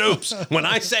just said oops. When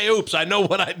I say oops, I know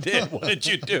what I did. What did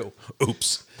you do?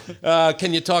 Oops.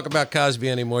 Can you talk about Cosby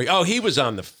anymore? Oh, he was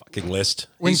on the fucking list.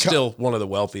 He's still one of the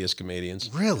wealthiest comedians.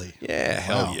 Really? Yeah,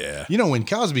 hell yeah. When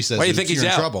Cosby says, "Why do you think he's in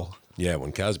out?" trouble. Yeah,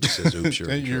 when Cosby says oops,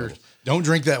 you're in trouble. Don't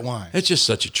drink that wine. It's just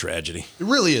such a tragedy. It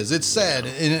really is. It's sad.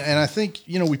 And I think,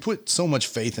 we put so much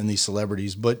faith in these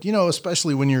celebrities, but,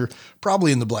 especially when you're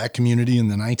probably in the black community in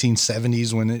the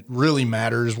 1970s, when it really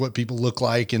matters what people look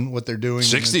like and what they're doing.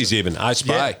 60s even. I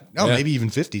Spy. Yeah. Maybe even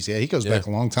 50s. Yeah, he goes back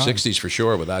a long time. 60s for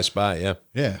sure with I Spy, yeah.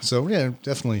 Yeah, so yeah,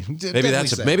 definitely.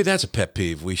 Maybe that's a pet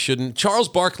peeve. We shouldn't. Charles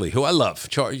Barkley, who I love.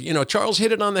 Charles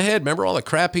hit it on the head. Remember all the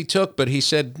crap he took? But he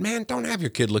said, "Man, don't have your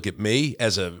kid look at me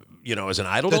as an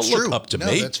idol. That's don't look true. up to No,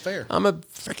 me. That's fair. I'm a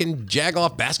freaking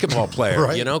jagoff basketball player.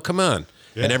 Right. Come on."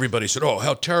 Yeah. And everybody said, "Oh,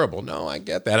 how terrible." No, I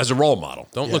get that. As a role model.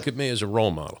 Don't look at me as a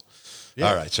role model. Yeah.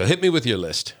 All right, so hit me with your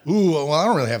list. Ooh, well, I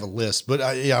don't really have a list, but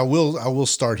I will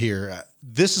start here.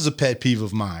 This is a pet peeve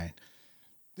of mine.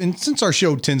 And since our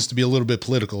show tends to be a little bit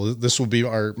political, this will be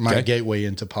my gateway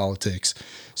into politics.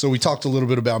 So we talked a little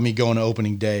bit about me going to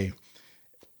opening day.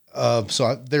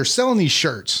 they're selling these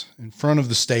shirts in front of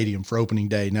the stadium for opening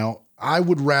day. Now, I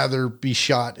would rather be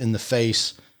shot in the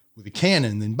face with a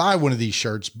cannon than buy one of these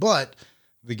shirts, but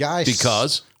the guy...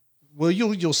 Because? Well,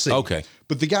 you'll see. Okay.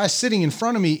 But the guy sitting in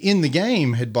front of me in the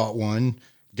game had bought one,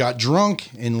 got drunk,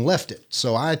 and left it.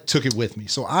 So I took it with me.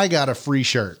 So I got a free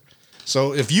shirt.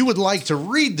 So if you would like to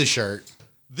read the shirt,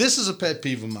 this is a pet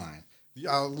peeve of mine.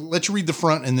 I'll let you read the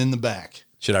front and then the back.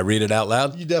 Should I read it out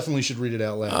loud? You definitely should read it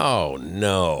out loud. Oh,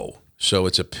 no. So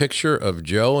it's a picture of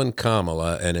Joe and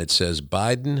Kamala, and it says,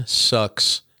 Biden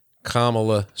sucks,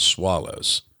 Kamala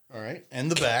swallows. All right.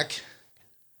 And the back.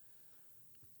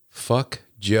 Fuck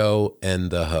Joe and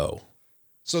the hoe.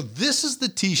 So this is the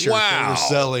T-shirt that we're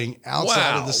selling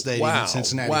outside of the stadium in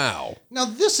Cincinnati. Wow. Now,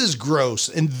 this is gross,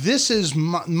 and this is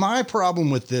my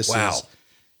problem with this is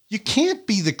you can't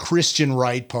be the Christian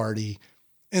right party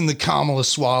and the Kamala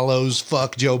swallows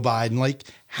fuck Joe Biden. Like,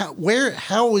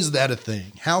 how is that a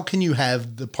thing? How can you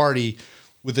have the party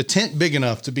with a tent big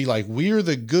enough to be like, we're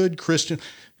the good Christian?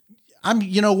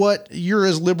 You know what? You're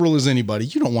as liberal as anybody.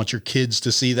 You don't want your kids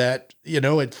to see that,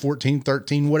 at 14,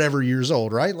 13, whatever years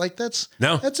old, right? Like that's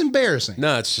embarrassing.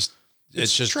 No,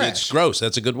 it's gross.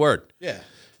 That's a good word. Yeah.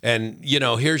 And,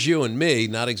 here's you and me,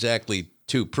 not exactly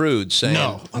two prudes saying,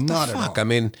 no, I'm not fuck? At all. I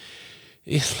mean,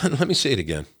 let me see it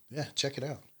again. Yeah, check it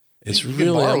out. It's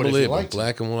really unbelievable.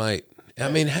 Black and white.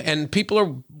 I mean, and people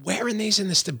are wearing these in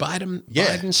this.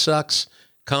 Biden sucks.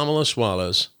 Kamala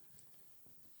swallows.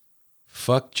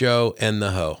 Fuck Joe and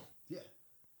the hoe. Yeah.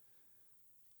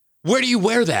 Where do you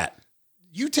wear that?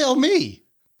 You tell me.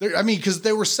 Because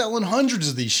they were selling hundreds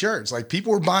of these shirts. Like,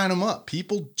 people were buying them up.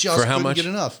 People just couldn't get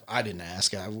enough. I didn't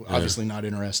ask. Obviously not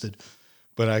interested.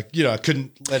 But I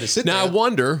couldn't let it sit there. Now, I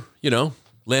wonder,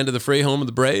 land of the free, home of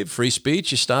the brave, free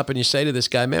speech. You stop and you say to this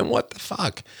guy, man, what the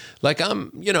fuck? Like,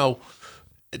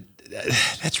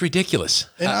 that's ridiculous.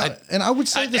 And I would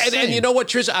say the same. And you know what,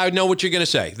 Triz? I know what you're going to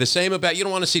say. The same about, you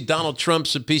don't want to see Donald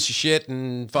Trump's a piece of shit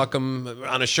and fuck him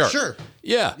on a shirt. Sure.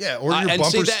 Yeah. Yeah, or your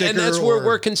bumper sticker. And that's where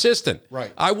we're consistent.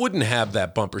 Right. I wouldn't have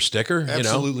that bumper sticker.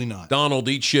 Absolutely not. Donald,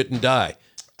 eat shit and die.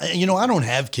 I don't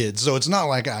have kids, so it's not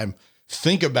like I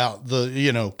think about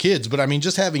the, kids. But,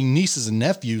 just having nieces and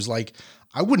nephews, like,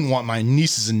 I wouldn't want my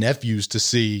nieces and nephews to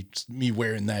see me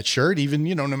wearing that shirt, even,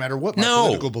 no matter what my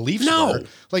political beliefs are.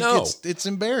 Like, it's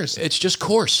embarrassing. It's just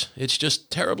coarse. It's just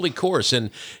terribly coarse. And,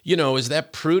 is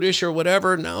that prudish or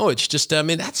whatever? No, it's just,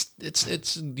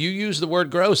 it's you use the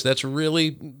word gross. That's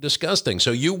really disgusting.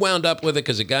 So you wound up with it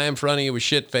because a guy in front of you was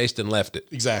shit-faced and left it.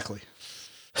 Exactly.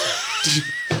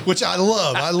 Which I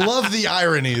love. I love the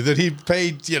irony that he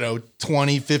paid,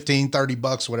 20, 15, 30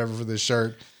 bucks, whatever, for this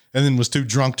shirt. And then was too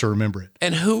drunk to remember it.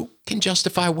 And who can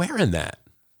justify wearing that?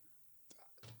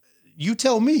 You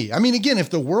tell me. Again, if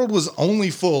the world was only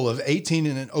full of 18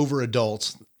 and over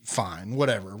adults, fine,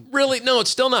 whatever. Really? No, it's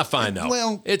still not fine, though.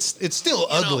 Well, it's still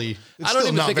ugly. I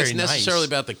don't even think it's necessarily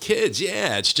about the kids.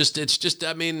 Yeah, it's just.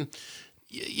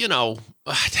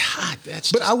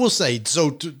 But I will say, so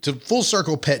to full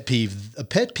circle pet peeve, a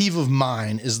pet peeve of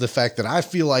mine is the fact that I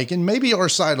feel like, and maybe our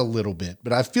side a little bit,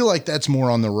 but I feel like that's more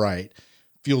on the right.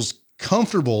 Feels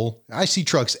comfortable. I see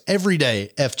trucks every day,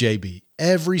 FJB,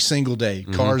 every single day,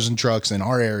 cars and trucks in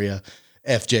our area,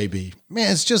 FJB.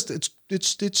 Man, it's just, it's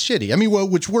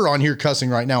shitty. Which we're on here cussing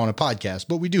right now on a podcast,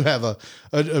 but we do have a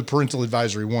parental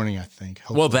advisory warning, I think.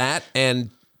 Hopefully. Well, that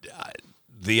and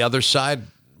the other side,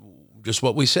 just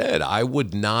what we said. I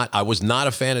was not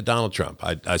a fan of Donald Trump.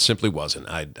 I simply wasn't.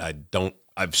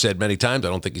 I've said many times, I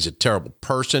don't think he's a terrible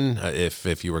person.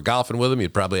 If you were golfing with him,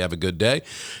 you'd probably have a good day.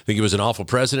 I think he was an awful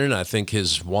president. I think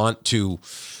his want to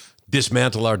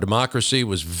dismantle our democracy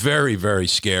was very, very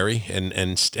scary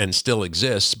and still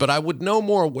exists. But I would no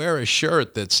more wear a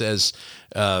shirt that says,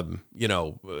 fuck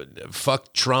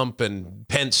Trump and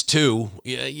Pence too.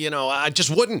 I just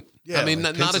wouldn't. Yeah,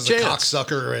 not a chance.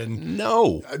 Cocksucker and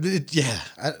no.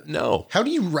 No. How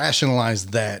do you rationalize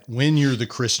that when you're the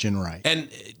Christian right? And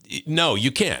no,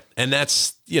 you can't. And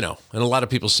that's, and a lot of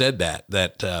people said that,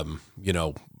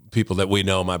 people that we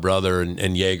know, my brother and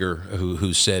Yeager,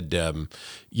 who said,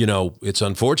 it's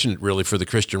unfortunate really for the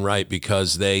Christian right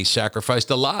because they sacrificed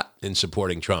a lot in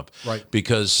supporting Trump. Right.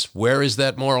 Because where is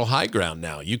that moral high ground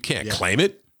now? You can't claim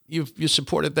it. You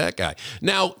supported that guy.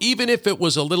 Now, even if it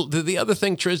was a little, the other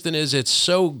thing, Trizdon, is it's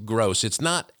so gross. It's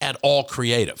not at all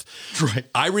creative. Right.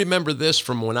 I remember this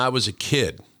from when I was a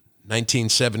kid,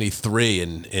 1973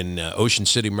 in Ocean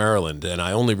City, Maryland. And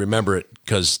I only remember it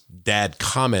because Dad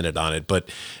commented on it. But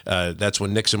that's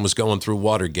when Nixon was going through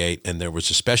Watergate. And there was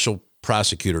a special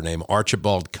prosecutor named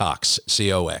Archibald Cox,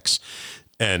 C-O-X.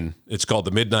 And it's called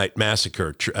the Midnight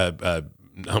Massacre,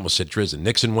 I almost said Trizdon.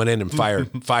 Nixon went in and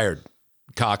fired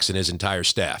Cox and his entire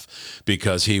staff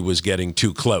because he was getting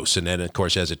too close. And then, of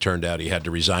course, as it turned out, he had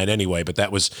to resign anyway. But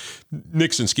that was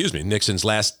Nixon's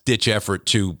last-ditch effort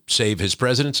to save his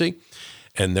presidency.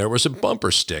 And there was a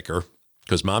bumper sticker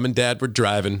because Mom and Dad were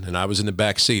driving, and I was in the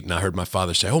back seat, and I heard my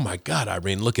father say, "Oh, my God,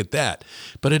 Irene, look at that."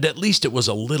 But at least it was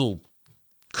a little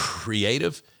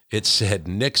creative. It said,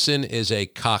 "Nixon is a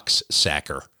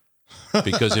cocksacker."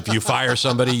 Because if you fire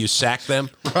somebody, you sack them.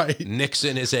 Right.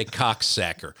 Nixon is a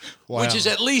cocksacker, wow. which is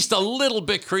at least a little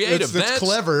bit creative. That's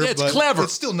clever. It's clever.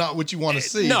 It's still not what you want to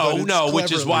see. No,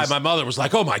 which is why my mother was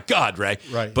like, "Oh my God, Ray."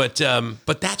 Right. But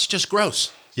that's just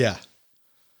gross. Yeah.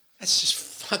 That's just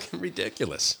fucking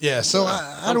ridiculous. Yeah. So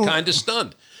I'm kind of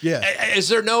stunned. Yeah. Is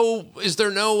there no,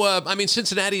 I mean,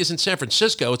 Cincinnati is in San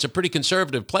Francisco. It's a pretty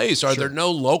conservative place. Are there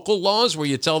no local laws where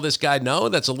you tell this guy, no,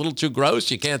 that's a little too gross,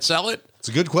 you can't sell it? It's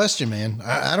a good question, man.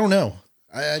 I don't know.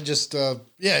 I just,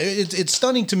 it's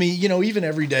stunning to me, even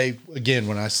every day, again,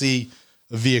 when I see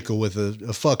a vehicle with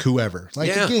a fuck whoever.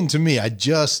 Again, to me, I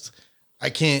can't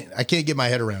get my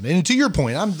head around it. And to your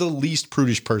point, I'm the least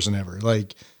prudish person ever.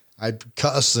 I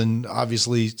cuss and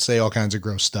obviously say all kinds of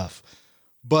gross stuff.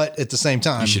 But at the same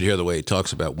time, you should hear the way he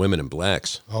talks about women and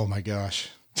blacks. Oh my gosh.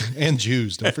 And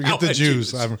Jews. Don't forget the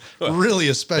Jews. I'm really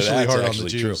especially hard on the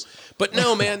Jews. True. But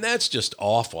no, man, that's just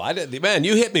awful. Man,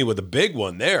 you hit me with a big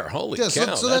one there. Holy cow.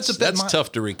 So that's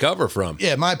tough to recover from.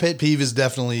 Yeah, my pet peeve is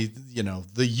definitely,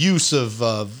 the use of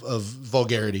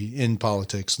vulgarity in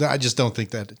politics. I just don't think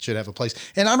that it should have a place.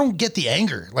 And I don't get the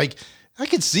anger. I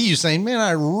could see you saying, man,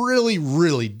 I really,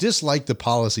 really dislike the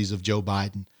policies of Joe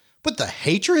Biden. But the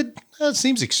hatred, that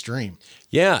seems extreme.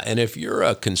 Yeah, and if you're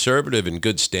a conservative in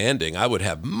good standing, I would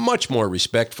have much more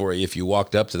respect for you if you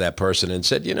walked up to that person and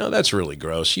said, that's really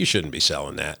gross. You shouldn't be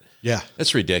selling that. Yeah.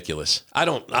 That's ridiculous.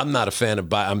 I'm not a fan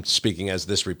of I'm speaking as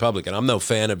this Republican. I'm no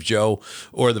fan of Joe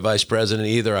or the vice president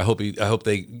either. I hope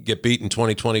they get beat in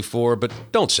 2024, but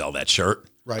don't sell that shirt.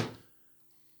 Right.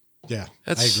 Yeah,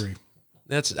 I agree.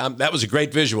 That was a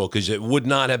great visual because it would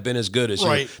not have been as good as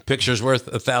your picture's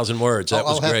worth 1,000 words.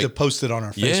 I'll have to post it on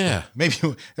our Facebook. Yeah. Maybe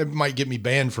it might get me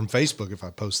banned from Facebook if I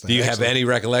post that. Do you have any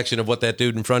recollection of what that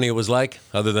dude in front of you was like,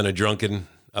 other than a drunken,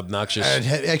 obnoxious?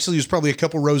 Actually, he was probably a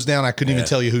couple rows down. I couldn't even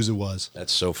tell you whose it was.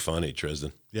 That's so funny,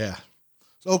 Trizdon. Yeah.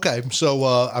 Okay, so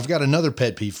I've got another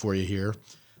pet peeve for you here.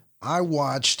 I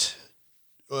watched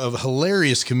a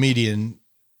hilarious comedian,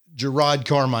 Gerard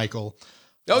Carmichael.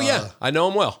 Oh, yeah. I know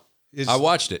him well. I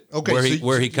watched it. Okay,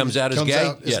 where he comes out as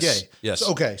gay. Yes.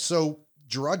 Okay, so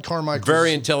Gerard Carmichael,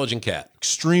 very intelligent cat,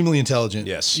 extremely intelligent.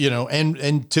 Yes.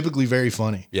 And typically very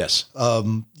funny. Yes.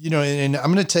 And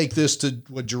I'm going to take this to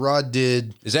what Gerard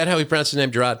did. Is that how he pronounced his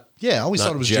name, Gerard? Yeah, I always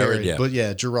thought it was Jared. Yeah. But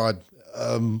yeah, Gerard.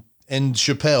 And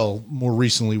Chappelle more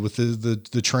recently with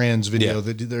the trans video,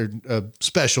 their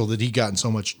special that he got in so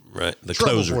much the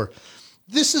trouble closer for.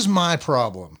 This is my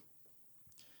problem.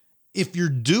 If you're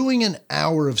doing an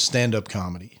hour of stand-up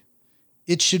comedy,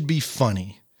 it should be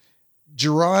funny.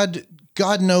 Gerard,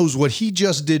 God knows what he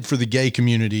just did for the gay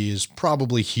community is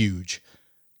probably huge.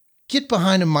 Get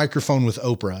behind a microphone with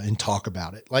Oprah and talk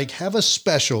about it. Have a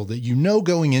special that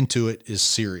going into it is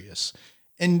serious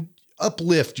and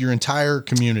uplift your entire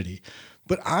community.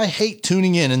 But I hate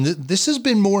tuning in, and this has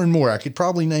been more and more. I could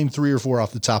probably name 3 or 4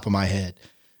 off the top of my head.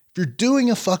 If you're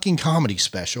doing a fucking comedy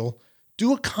special,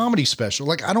 do a comedy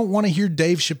special. I don't want to hear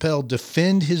Dave Chappelle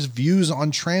defend his views on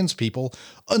trans people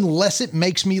unless it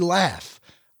makes me laugh.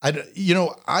 I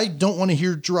don't want to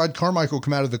hear Gerard Carmichael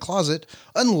come out of the closet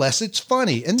unless it's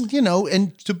funny. And,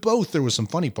 and to both, there was some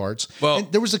funny parts. Well,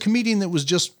 and there was a comedian that was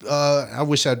just, I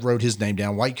wish I'd wrote his name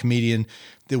down, white comedian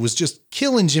that was just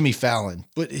killing Jimmy Fallon,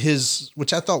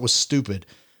 which I thought was stupid.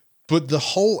 But the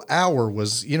whole hour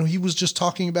was, he was just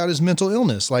talking about his mental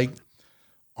illness.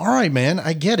 All right, man,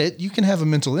 I get it. You can have a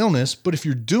mental illness, but if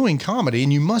you're doing comedy,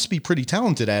 and you must be pretty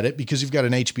talented at it because you've got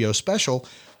an HBO special,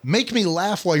 make me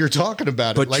laugh while you're talking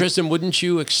about it. But Trizdon, wouldn't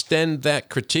you extend that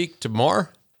critique to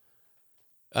Marr?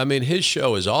 I mean, his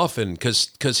show is often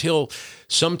because he'll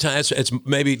sometimes, it's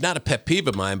maybe not a pet peeve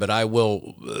of mine, but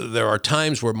there are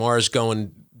times where Marr's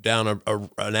going down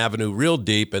an avenue real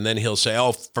deep, and then he'll say,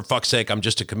 "Oh, for fuck's sake, I'm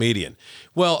just a comedian."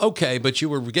 Well, okay, but you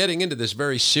were getting into this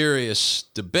very serious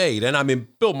debate, and I mean,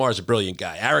 Bill Maher's a brilliant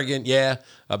guy. Arrogant, yeah.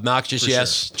 Obnoxious,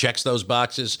 yes. Sure. Checks those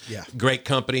boxes. Yeah. Great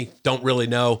company. Don't really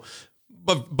know.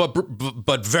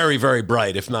 but very, very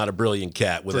bright, if not a brilliant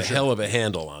cat, with hell of a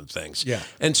handle on things. Yeah.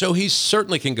 And so he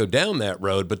certainly can go down that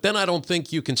road, but then I don't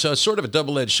think you can, so it's sort of a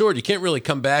double-edged sword. You can't really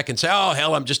come back and say, oh,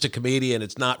 hell, I'm just a comedian.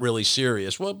 It's not really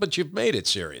serious. Well, but you've made it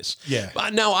serious. Yeah.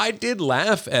 But now, I did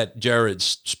laugh at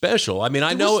Jared's special. I mean,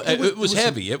 I know it was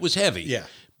heavy. It was heavy. Yeah.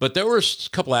 But there were a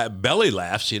couple of belly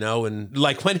laughs, and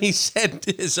like when he said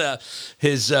his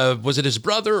was it his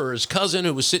brother or his cousin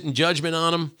who was sitting judgment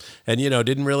on him and,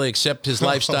 didn't really accept his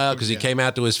lifestyle because he came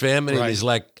out to his family and he's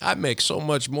like, I make so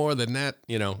much more than that,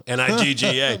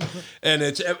 N-I-G-G-A. And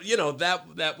it's,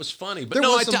 that was funny. But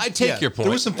I take your point.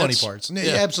 There were some funny parts.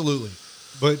 Yeah. Absolutely.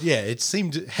 But yeah, it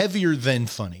seemed heavier than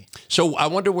funny. So I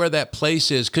wonder where that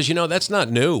place is because, that's not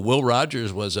new. Will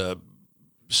Rogers was a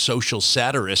social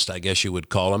satirist, I guess you would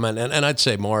call him. And I'd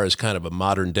say more as kind of a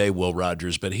modern day Will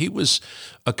Rogers, but he was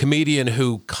a comedian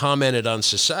who commented on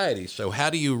society. So how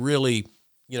do you really,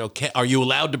 are you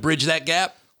allowed to bridge that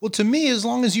gap? Well, to me, as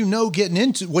long as getting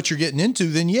into what you're getting into,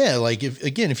 then yeah, like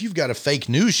if you've got a fake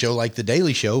news show like The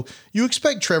Daily Show, you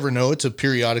expect Trevor Noah to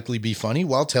periodically be funny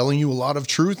while telling you a lot of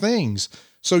true things.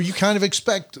 So you kind of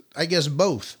expect, I guess,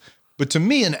 both. But to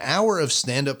me, an hour of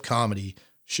stand-up comedy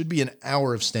should be an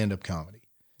hour of stand-up comedy.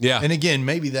 Yeah. And again,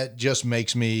 maybe that just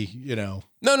makes me,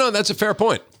 No, that's a fair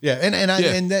point. Yeah. And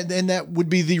that would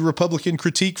be the Republican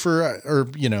critique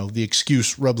the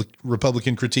excuse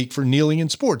Republican critique for kneeling in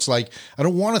sports. Like, I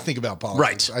don't want to think about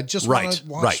politics. Right. I just want to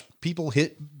watch people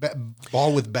hit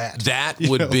ball with bat. That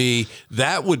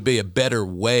would be a better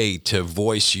way to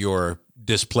voice your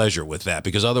displeasure with that,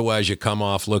 because otherwise you come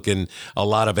off looking a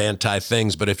lot of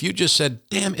anti-things. But if you just said,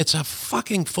 damn, it's a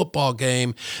fucking football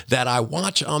game that I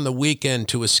watch on the weekend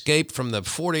to escape from the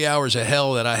 40 hours of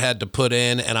hell that I had to put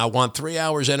in, and I want 3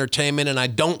 hours entertainment, and I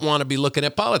don't want to be looking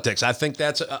at politics. I think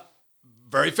that's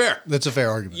very fair. That's a fair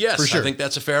argument. Yes, for sure. I think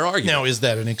that's a fair argument. Now, is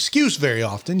that an excuse very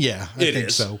often? Yeah, I think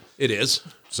so. It is.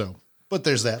 So, but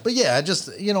there's that. But yeah, I just,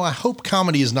 I hope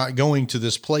comedy is not going to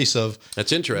this place of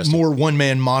that's interesting. More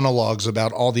one-man monologues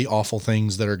about all the awful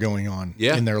things that are going on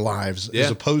in their lives,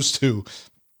 as opposed to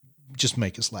just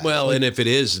make us laugh. Well, and if it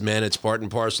is, man, it's part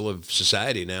and parcel of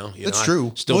society now. That's true.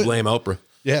 I still blame Oprah.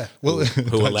 Yeah. Well,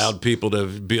 who allowed people to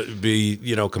be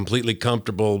completely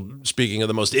comfortable speaking of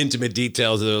the most intimate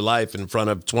details of their life in front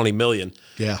of 20 million.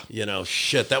 Yeah.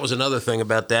 Shit. That was another thing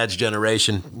about Dad's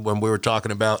generation when we were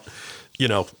talking about,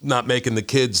 not making the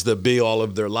kids the be all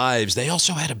of their lives. They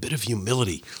also had a bit of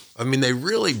humility. I mean, they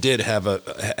really did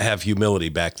have humility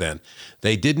back then.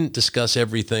 They didn't discuss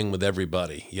everything with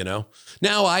everybody,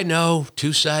 Now, I know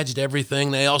two sides to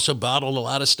everything. They also bottled a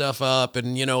lot of stuff up.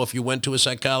 And, if you went to a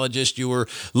psychologist, you were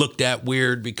looked at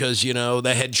weird because,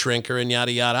 the head shrinker and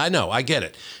yada, yada. I know, I get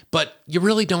it. But you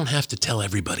really don't have to tell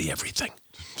everybody everything.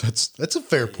 That's a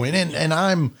fair point. And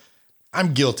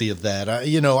I'm guilty of that.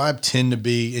 I tend to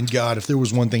be, and God, if there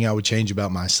was one thing I would change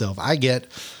about myself, I get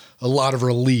a lot of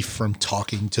relief from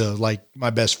talking to like my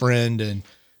best friend, and,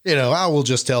 I will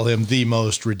just tell him the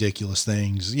most ridiculous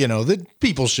things, that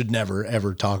people should never,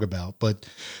 ever talk about. But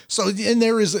so, and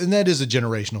that is a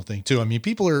generational thing too. I mean,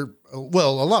 people are, a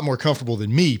lot more comfortable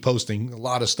than me posting a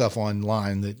lot of stuff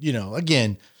online that,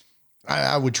 again,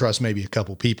 I would trust maybe a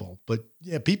couple people, but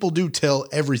yeah, people do tell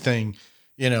everything.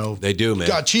 They do, man.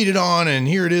 Got cheated on, and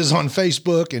here it is on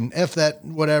Facebook, and F that,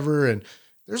 whatever. And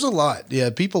there's a lot.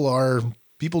 Yeah,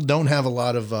 people don't have a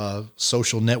lot of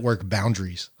social network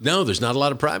boundaries. No, there's not a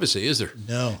lot of privacy, is there?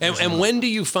 No. And when do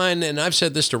you find, and I've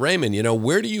said this to Raymond,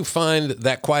 where do you find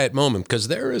that quiet moment? Because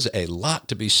there is a lot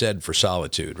to be said for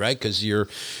solitude, right? Because you're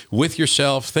with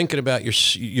yourself, thinking about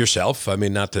yourself. I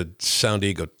mean, not to sound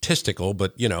egotistical,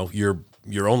 but,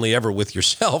 you're only ever with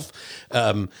yourself.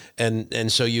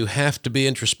 And so you have to be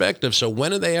introspective. So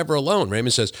when are they ever alone?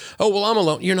 Raymond says, oh, well, I'm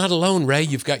alone. You're not alone, Ray.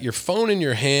 You've got your phone in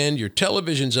your hand, your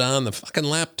television's on, the fucking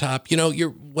laptop.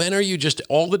 When are you just,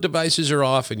 all the devices are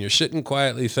off and you're sitting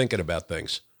quietly thinking about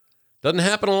things? Doesn't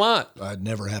happen a lot. It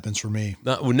never happens for me.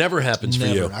 It never happens for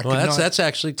you. Well, that's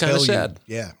actually kind of sad.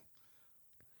 Yeah.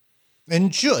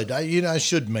 And I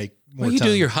should make more time. You do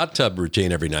your hot tub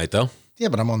routine every night, though. Yeah,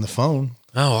 but I'm on the phone.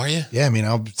 Oh, are you? Yeah, I mean,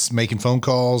 I'm making phone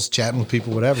calls, chatting with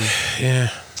people, whatever. Yeah.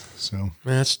 So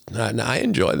I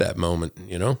enjoy that moment,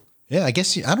 Yeah, I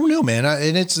guess, I don't know, man.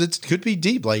 And it could be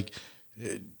deep. Like,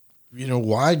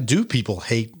 why do people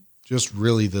hate just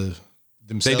really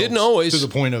themselves? They didn't always. To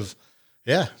the point of,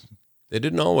 yeah. They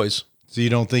didn't always. So you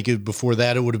don't think before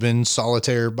that it would have been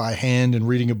solitaire by hand and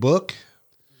reading a book?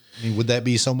 I mean, would that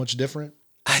be so much different?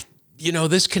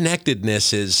 This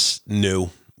connectedness is new.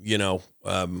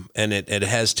 And it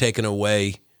has taken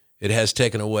away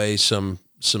some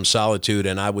some solitude.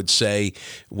 And I would say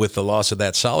with the loss of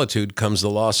that solitude comes the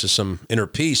loss of some inner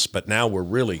peace. But now we're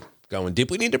really going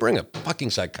deep. We need to bring a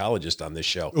fucking psychologist on this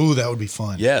show. Ooh, that would be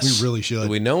fun. Yes. We really should. Do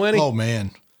we know any? Oh,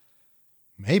 man.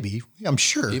 Maybe. I'm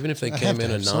sure. Even if they came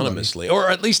in anonymously, or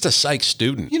at least a psych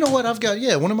student. You know what? I've got,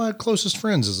 one of my closest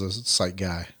friends is a psych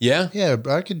guy. Yeah? Yeah,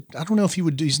 I don't know if he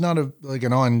would he's not like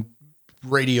an on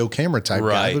radio camera type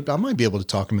guy, but I might be able to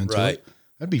talk him into it.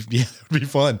 That'd be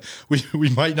fun. We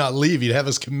might not leave. He'd have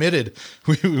us committed.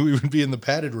 We would be in the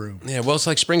padded room. Yeah, well, it's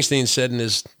like Springsteen said in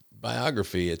his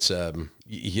biography. It's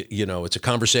it's a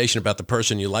conversation about the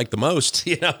person you like the most.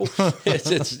 And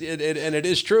it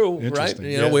is true, right?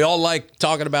 We all like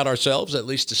talking about ourselves, at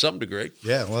least to some degree.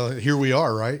 Yeah, well, here we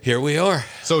are, right? Here we are.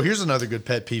 So here's another good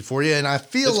pet peeve for you, and I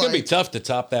feel it's gonna be tough to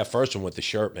top that first one with the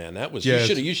shirt, man. That was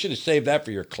you should have saved that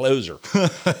for your closer.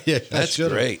 Yeah, that's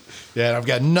great. Yeah, and I've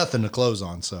got nothing to close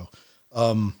on, so.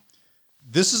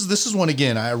 This is one,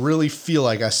 again, I really feel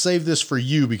like I saved this for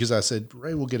you because I said,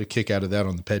 Ray will get a kick out of that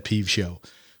on the Pet Peeve Show.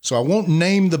 So I won't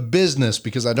name the business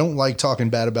because I don't like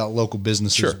talking bad about local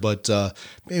businesses. Sure. But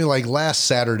maybe like last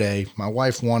Saturday, my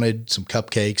wife wanted some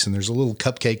cupcakes, and there's a little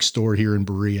cupcake store here in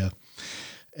Berea.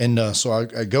 And so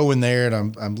I go in there,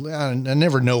 and I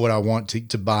never know what I want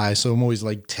to buy. So I'm always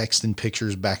like texting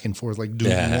pictures back and forth, like, do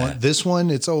you want this one?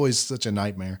 It's always such a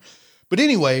nightmare. But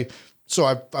anyway, so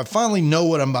I finally know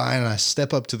what I'm buying, and I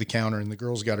step up to the counter, and the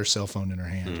girl's got her cell phone in her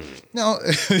hand. Now,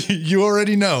 you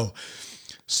already know.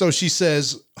 So she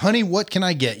says, honey, what can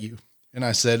I get you? And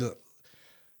I said,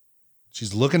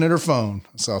 she's looking at her phone.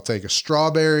 So I'll take a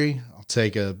strawberry, I'll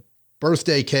take a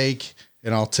birthday cake,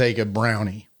 and I'll take a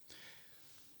brownie.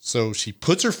 So she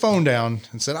puts her phone down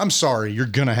and said, I'm sorry, you're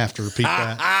going to have to repeat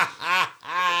that.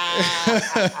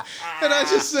 And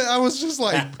I was just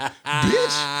like,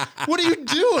 bitch, what are you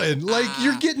doing? Like,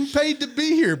 you're getting paid to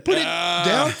be here. Put it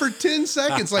down for 10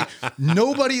 seconds. Like,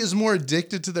 nobody is more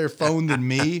addicted to their phone than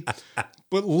me.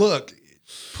 But look,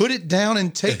 put it down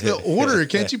and take the order.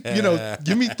 Can't you,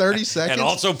 give me 30 seconds? And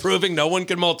also proving no one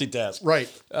can multitask. Right.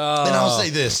 And I'll say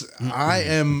this. I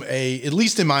am at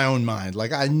least in my own mind,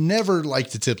 like, I never like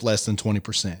to tip less than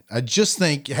 20%. I just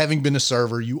think, having been a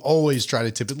server, you always try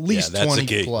to tip at least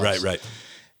 20 plus. Right.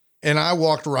 And I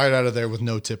walked right out of there with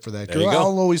no tip for that. Girl,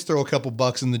 I'll always throw a couple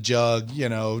bucks in the jug,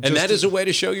 And that is a way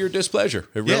to show your displeasure.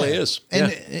 It really is.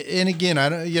 And again, I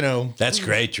don't, That's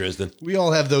great, Trizdon. We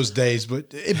all have those days,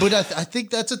 but I think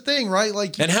that's a thing, right?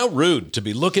 Like, and how rude to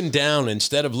be looking down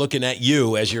instead of looking at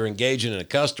you as you're engaging in a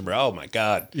customer. Oh my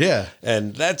God. Yeah.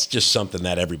 And that's just something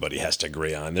that everybody has to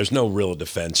agree on. There's no real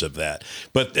defense of that.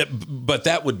 But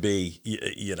that would be,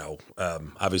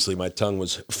 obviously my tongue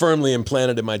was firmly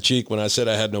implanted in my cheek when I said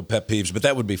I had no pet peeves, but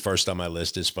that would be first on my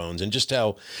list is phones, and just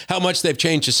how much they've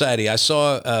changed society. I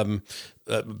saw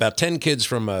about 10 kids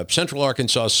from Central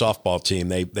Arkansas softball team.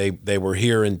 They were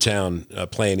here in town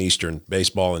playing Eastern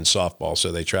baseball and softball,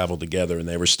 so they traveled together, and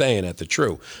they were staying at the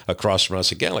True across from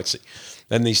us at Galaxy.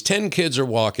 And these 10 kids are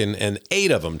walking, and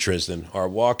 8 of them, Trizdon, are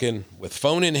walking with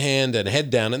phone in hand and head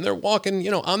down, and they're walking,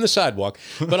 on the sidewalk.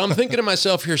 But I'm thinking to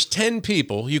myself, here's 10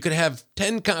 people. You could have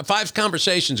 5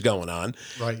 conversations going on.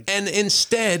 Right. And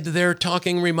instead, they're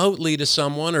talking remotely to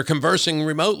someone or conversing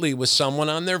remotely with someone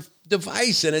on their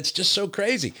device, and it's just so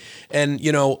crazy. And,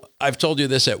 I've told you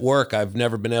this at work. I've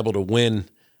never been able to win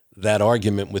that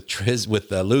argument with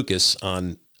Lucas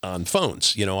on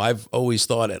phones. I've always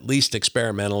thought, at least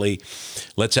experimentally,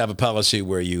 let's have a policy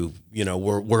where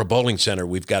we're a bowling center.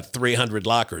 We've got 300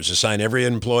 lockers. Assign every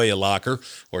employee a locker,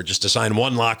 or just assign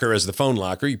one locker as the phone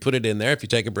locker. You put it in there. If you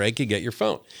take a break, you get your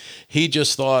phone. He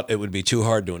just thought it would be too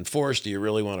hard to enforce. Do you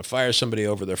really want to fire somebody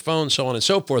over their phone? So on and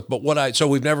so forth. But so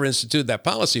we've never instituted that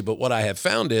policy. But what I have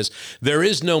found is there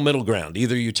is no middle ground.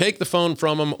 Either you take the phone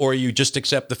from them, or you just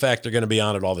accept the fact they're going to be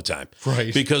on it all the time.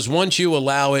 Right. Because once you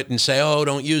allow it and say, oh,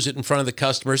 don't use it in front of the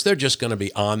customers, they're just going to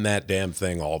be on that damn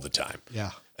thing all the time.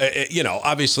 Yeah.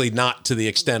 Obviously not to the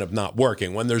extent of not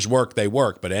working. When there's work, they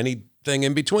work. But anything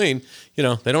in between, they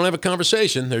don't have a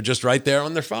conversation. They're just right there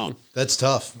on their phone. That's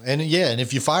tough. And and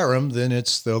if you fire them, then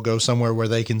they'll go somewhere where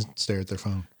they can stare at their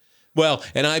phone. Well,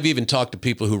 and I've even talked to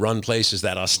people who run places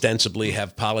that ostensibly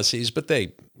have policies, but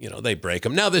they break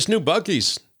them. Now, this new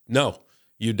Buc-ee's, no,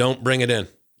 you don't bring it in.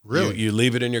 Really? You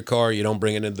leave it in your car. You don't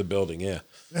bring it into the building. Yeah.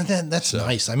 And that's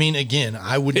nice. I mean, again,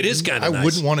 it is kind of nice. I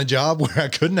wouldn't want a job where I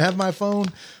couldn't have my phone,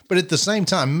 but at the same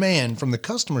time, man, from the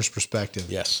customer's perspective,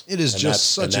 yes, it is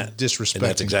such a disrespect. And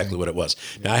that's exactly what it was.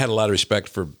 Now, I had a lot of respect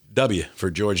for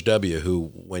George W.,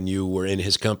 who, when you were in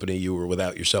his company, you were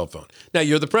without your cell phone. Now,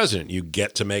 you're the president. You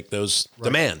get to make those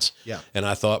demands. Yeah. And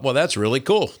I thought, well, that's really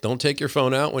cool. Don't take your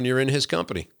phone out when you're in his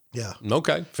company. Yeah.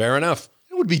 Okay, fair enough.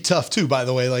 would be tough too, by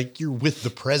the way. Like you're with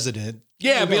the president.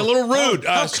 Yeah, be a little rude.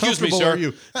 How Excuse me, comfortable sir. are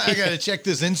you? I got to check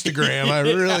this Instagram. I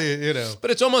really,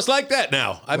 But it's almost like that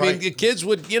now. I mean, the kids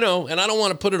would, and I don't want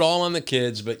to put it all on the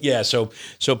kids, but yeah. So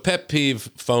pet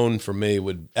peeve phone for me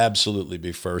would absolutely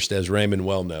be first, as Raymond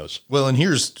well knows. Well, and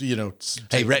here's,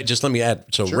 hey, Ray, just let me add.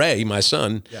 So Ray, my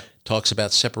son, talks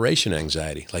about separation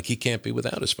anxiety. Like he can't be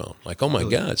without his phone. Like, oh my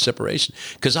God, separation.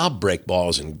 Because I'll break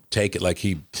balls and take it like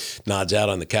he nods out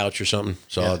on the couch or something.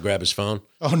 So I'll grab his phone.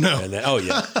 Oh no. And then,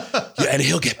 and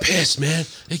he'll get pissed, man.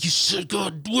 Like, you said,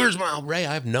 God, where's my Ray?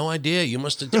 I have no idea. You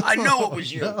must have. I know it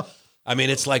was you. No. I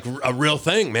mean, it's like a real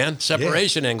thing, man.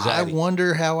 Separation anxiety. I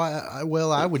wonder how I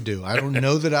would do. I don't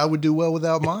know that I would do well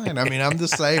without mine. I mean, I'm the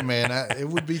same, man. It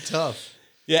would be tough.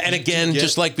 Yeah, and again,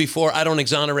 just like before, I don't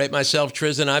exonerate myself,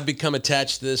 Trizdon. I've become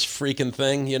attached to this freaking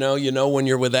thing. You know when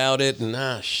you're without it,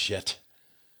 and shit.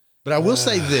 But I will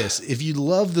say this: if you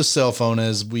love the cell phone,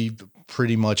 as we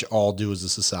pretty much all do as a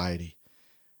society,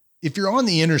 if you're on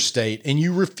the interstate and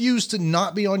you refuse to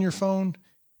not be on your phone,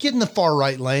 get in the far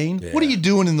right lane. Yeah. What are you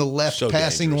doing in the left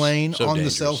passing lane on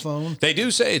the cell phone? They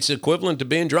do say it's equivalent to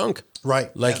being drunk.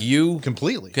 Right. Like you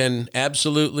completely can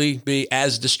absolutely be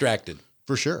as distracted.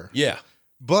 For sure. Yeah.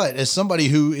 But as somebody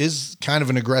who is kind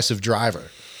of an aggressive driver,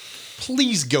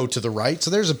 please go to the right. So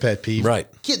there's a pet peeve. Right.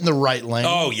 Get in the right lane.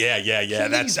 Oh, yeah.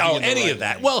 That's any of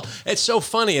that. Lane. Well, it's so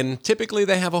funny. And typically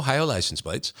they have Ohio license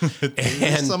plates.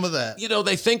 And some of that.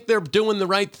 They think they're doing the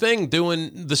right thing,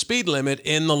 doing the speed limit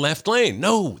in the left lane.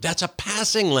 No, that's a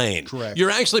passing lane. Correct.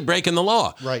 You're actually breaking the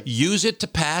law. Right. Use it to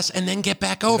pass and then get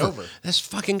back over. This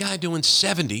fucking guy doing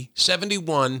 70,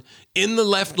 71 in the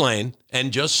left lane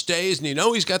and just stays. And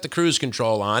he's got the cruise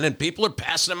control on and people are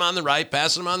passing him on the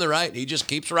right. He just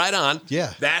keeps right on.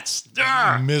 Yeah. That's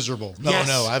miserable.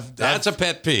 That's a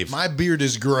pet peeve. My beard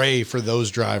is gray for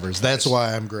those drivers. That's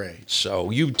why I'm gray. So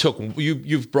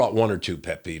you've brought one or two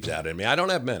pet peeves out of me. I don't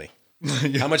have many.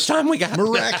 How much time we got?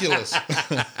 Miraculous.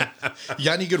 You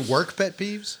got any good work pet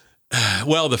peeves?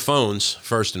 Well, the phones,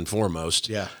 first and foremost.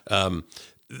 Yeah.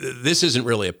 This isn't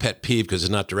really a pet peeve because it's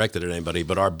not directed at anybody,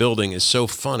 but our building is so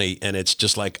funny and it's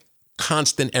just like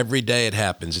constant every day it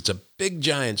happens. It's a big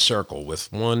giant circle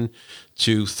with 1,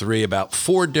 2, 3, about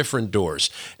 4 different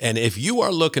doors. And if you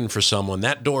are looking for someone,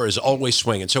 that door is always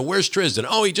swinging. So where's Trizdon?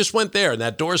 Oh, he just went there and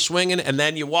that door's swinging and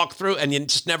then you walk through and you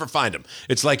just never find him.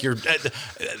 It's like you're like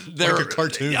a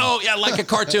cartoon. Oh yeah, like a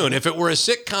cartoon. If it were a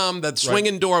sitcom, that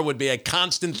swinging door would be a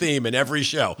constant theme in every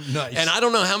show. Nice. And I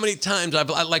don't know how many times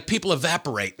like people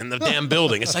evaporate in the damn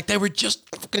building. It's like they were just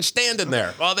fucking standing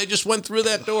there. Well, they just went through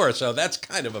that door. So that's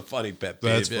kind of a funny pet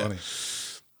peeve. That's funny.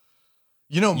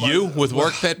 With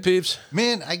work pet peeves?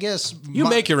 Man, I guess you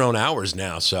make your own hours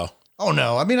now, so. Oh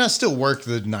no, I mean I still work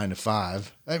the 9 to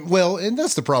 5. Well, and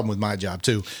that's the problem with my job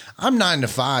too. I'm 9 to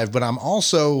 5, but I'm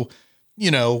also,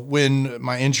 when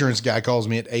my insurance guy calls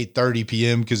me at 8:30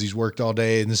 p.m. because he's worked all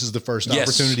day, and this is the first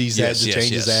opportunity he's had to change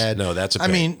his ad. No, that's a pain.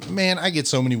 I mean, man, I get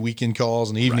so many weekend calls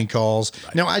and evening calls.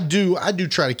 Right. Now I do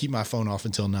try to keep my phone off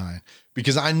until 9.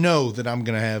 Because I know that I'm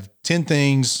going to have 10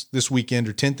 things this weekend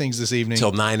or 10 things this evening.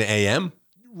 Till 9 a.m.?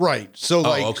 Right.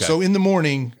 So so in the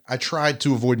morning, I tried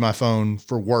to avoid my phone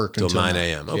for work until 9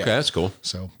 a.m. Okay, that's cool.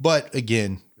 So, but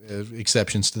again,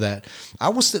 exceptions to that. I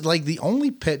will say, like, the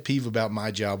only pet peeve about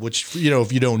my job, which,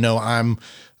 if you don't know, I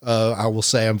will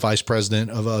say I'm vice president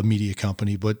of a media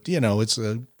company, but it's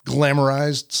a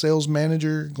glamorized sales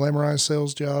manager, glamorized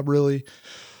sales job, really.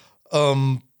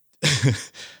 You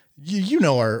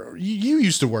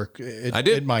used to work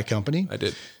at my company. I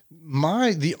did.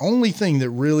 The only thing that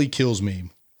really kills me,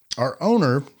 our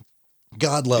owner,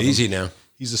 God love him. Easy now.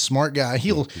 He's a smart guy.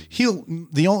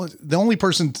 The only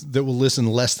person that will listen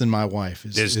less than my wife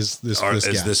is this guy.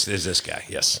 Is this guy?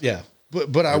 Yes. Yeah.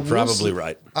 But You're probably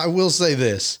right. I will say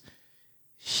this.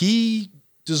 He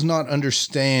does not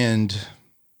understand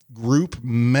group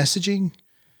messaging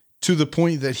to the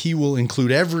point that he will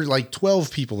include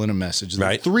 12 people in a message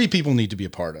that 3 people need to be a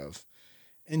part of,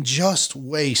 and just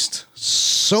waste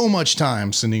so much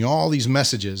time sending all these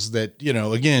messages that,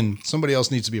 again, somebody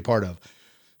else needs to be a part of.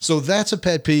 So that's a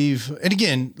pet peeve. And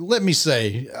again, let me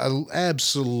say, I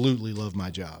absolutely love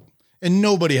my job. And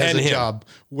nobody has a job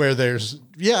where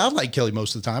I like Kelly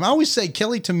most of the time. I always say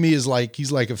Kelly to me is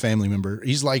he's like a family member.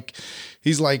 He's like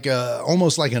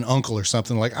almost like an uncle or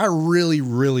something. Like, I really,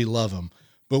 really love him.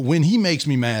 But when he makes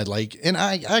me mad, and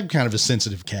I'm kind of a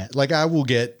sensitive cat, like I will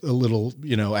get a little,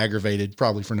 aggravated,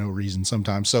 probably for no reason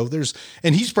sometimes. So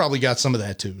and he's probably got some of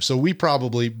that too. So we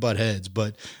probably butt heads,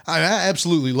 but I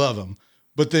absolutely love him.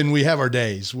 But then we have our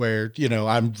days where,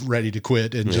 I'm ready to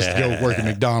quit and just go work at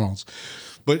McDonald's.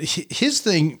 But his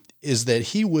thing is that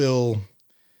he will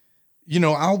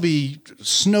I'll be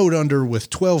snowed under with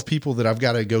 12 people that I've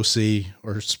got to go see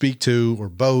or speak to or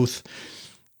both.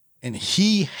 And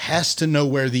he has to know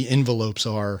where the envelopes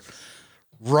are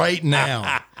right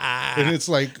now. And it's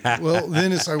like, well,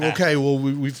 then it's like, okay, well,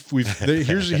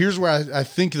 here's where I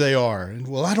think they are. And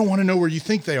well, I don't want to know where you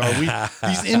think they are.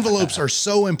 These envelopes are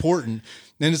so important.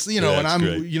 And it's, and I'm,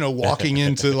 great. Walking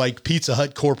into like Pizza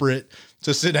Hut corporate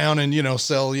to sit down and,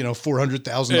 sell,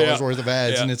 $400,000 worth of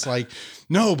ads. Yeah. And it's like,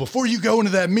 no, before you go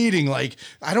into that meeting, like,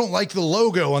 I don't like the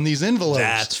logo on these envelopes.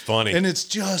 That's funny. And it's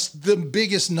just the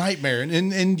biggest nightmare.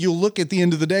 And you'll look at the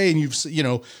end of the day and you've,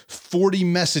 40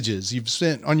 messages you've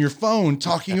sent on your phone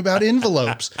talking about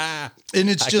envelopes. And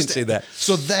it's just, I can see that.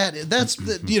 So that's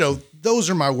the, those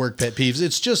are my work pet peeves.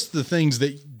 It's just the things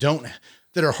that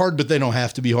are hard, but they don't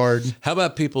have to be hard. How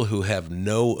about people who have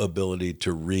no ability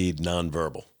to read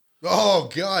nonverbal? Oh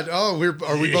God! Oh,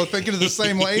 are we both thinking of the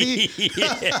same lady?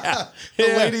 Yeah. The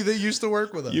lady that used to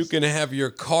work with us. You can have your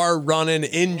car running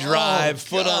in drive,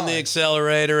 foot on the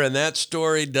accelerator, and that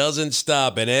story doesn't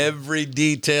stop, and every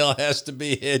detail has to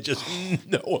be hit. Just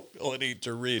no ability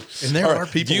to read. And there are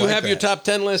people. Do you have your top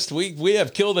 10 list? We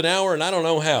have killed an hour, and I don't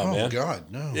know how, man. Oh God,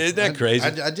 no! Isn't that crazy?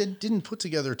 I didn't put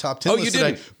together a top 10 list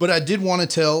today, but I did want to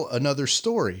tell another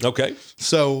story. Okay.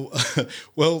 So,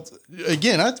 well,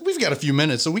 again, we've got a few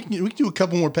minutes, so we can do a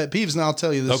couple more pet peeves, and I'll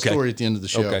tell you this story at the end of the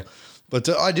show. Okay. But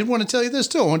I did want to tell you this,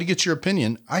 too. I wanted to get your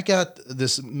opinion. I got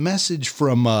this message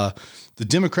from the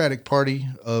Democratic Party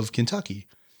of Kentucky,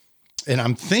 and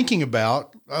I'm thinking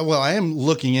about, I am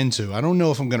looking into, I don't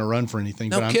know if I'm going to run for anything,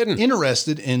 but I'm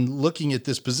interested in looking at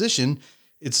this position.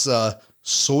 It's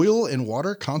Soil and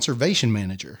Water Conservation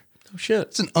Manager. Oh, shit.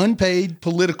 It's an unpaid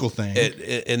political thing.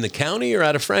 In the county or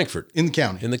out of Frankfurt? In the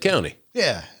county. In the county.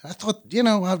 Yeah. I thought,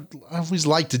 I always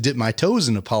like to dip my toes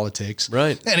into politics.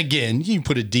 Right. And again, you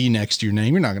put a D next to your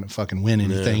name, you're not going to fucking win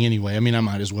anything anyway. I mean, I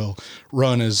might as well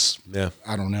run as,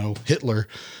 I don't know, Hitler,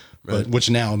 but which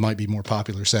now might be more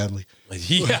popular, sadly.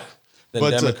 Yeah.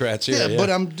 Democrats, but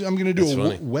I'm going to do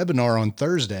a webinar on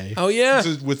Thursday. Oh yeah,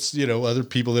 with other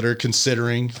people that are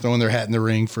considering throwing their hat in the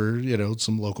ring for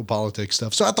some local politics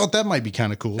stuff. So I thought that might be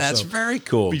kind of cool. That's very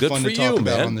cool. Be Good fun for to talk you,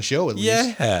 about man. on the show at least.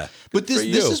 Yeah, but this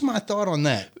is my thought on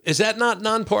that. Is that not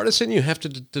nonpartisan? You have to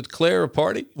declare a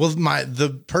party. Well,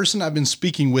 the person I've been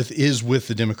speaking with is with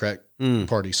the Democrat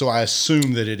Party, so I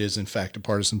assume that it is in fact a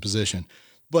partisan position.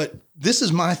 But this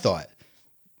is my thought.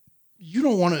 You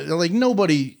don't want to, like,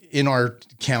 nobody in our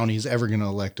county is ever going to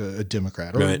elect a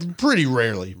Democrat, or pretty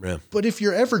rarely. Yeah. But if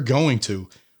you're ever going to,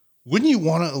 wouldn't you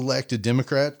want to elect a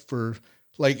Democrat for,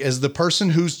 like, as the person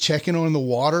who's checking on the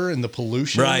water and the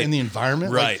pollution and the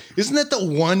environment? Right. Like, isn't that the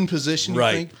one position you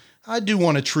think? I do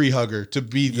want a tree hugger to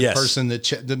be the person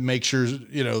that makes sure,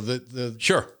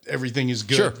 that everything is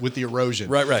good with the erosion.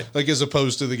 Right. Like, as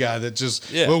opposed to the guy that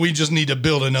just, we just need to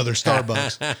build another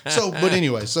Starbucks. But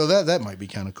anyway, so that might be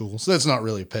kind of cool. So that's not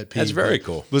really a pet peeve. That's very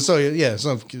cool. But so,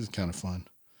 so it's kind of fun.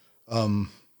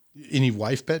 Any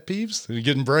wife pet peeves? You're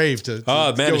getting brave to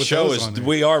man, the show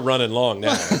we are running long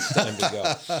now. It's time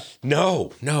to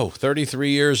go. No, 33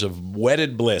 years of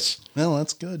wedded bliss. Well,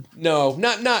 that's good. No,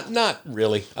 not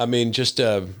really. I mean, just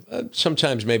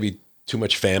sometimes maybe too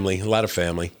much family, a lot of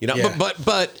family,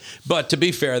 but to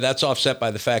be fair, that's offset by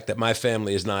the fact that my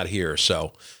family is not here.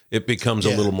 So it becomes a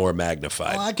little more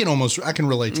magnified. Well, I can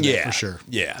relate to that for sure.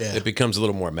 Yeah. It becomes a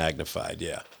little more magnified.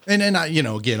 Yeah. And I,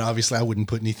 again, obviously I wouldn't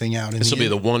put anything out. This will be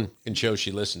the one show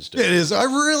she listens to. It is. I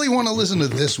really want to listen to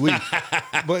this week,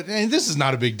 and this is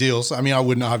not a big deal. So, I mean, I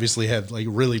wouldn't obviously have like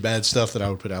really bad stuff that I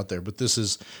would put out there, but this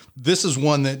is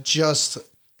one that just,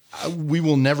 we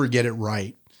will never get it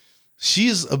right.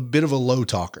 She's a bit of a low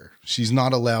talker. She's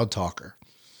not a loud talker.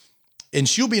 And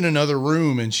she'll be in another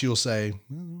room and she'll say,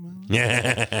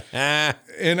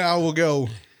 and I will go,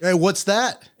 hey, what's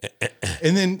that?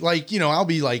 And then, like, I'll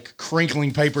be like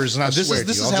crinkling papers, and this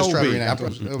is how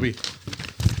it'll be.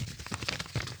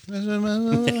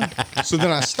 So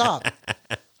then I stop.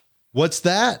 What's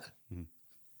that?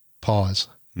 Pause.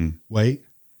 Wait.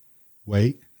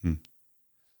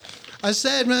 I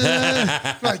said,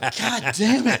 man, like, God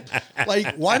damn it.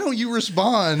 Like, why don't you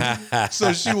respond?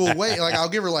 So she will wait. Like, I'll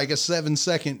give her like a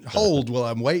 7-second hold while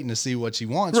I'm waiting to see what she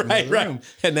wants. Right.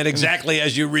 And then exactly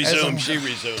as you resume, she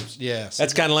resumes. Yeah. So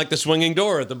that's kind of like the swinging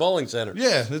door at the bowling center.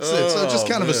 Yeah, that's it. So just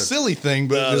kind of a silly thing,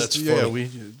 but that's funny.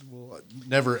 We'll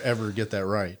never, ever get that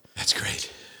right. That's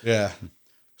great. Yeah.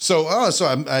 So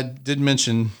I did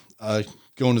mention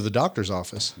going to the doctor's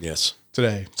office. Yes.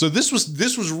 Today. So this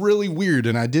was really weird,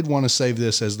 and I did want to save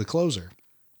this as the closer.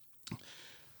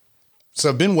 So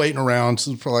I've been waiting around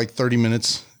for like 30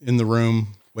 minutes in the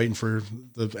room, waiting for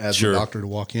the doctor to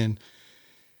walk in.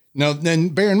 Now, then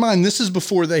bear in mind, this is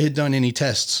before they had done any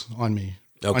tests on me.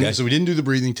 Okay. So we didn't do the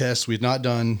breathing tests. We had not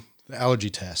done the allergy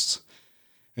tests.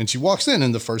 And she walks in,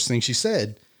 and the first thing she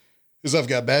said is, "I've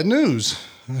got bad news."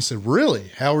 And I said,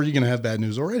 "Really? How are you going to have bad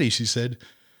news already?" She said,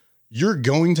 "You're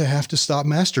going to have to stop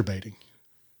masturbating."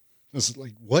 I was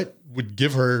like, what would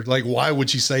give her, like, why would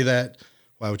she say that?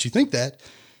 Why would she think that?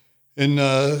 And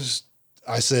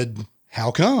I said,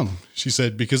 "How come?" She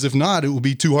said, "Because if not, it will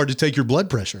be too hard to take your blood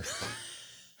pressure."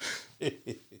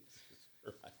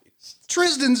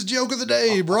 Trizdon's joke of the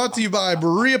day, brought to you by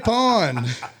Berea Pond.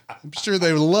 I'm sure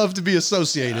they would love to be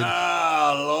associated.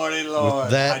 Oh, Lordy Lord.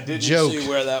 With that I didn't joke. see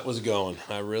where that was going.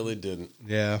 I really didn't.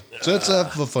 Yeah. So it's a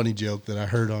funny joke that I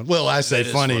heard on. Well, I say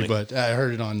funny, but I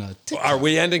heard it on TikTok. Are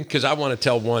we ending? Because I want to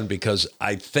tell one, because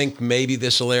I think maybe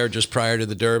this will air just prior to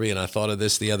the Derby, and I thought of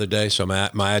this the other day. So may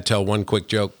I tell one quick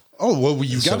joke? Oh, well,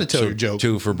 you got to tell your joke.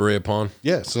 2 for Berea Pond.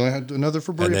 Yeah, so I had another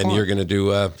for Berea Pond. And then you're going to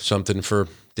do something for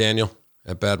Daniel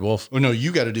at Bad Wolf. Oh, no,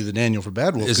 you got to do the Daniel for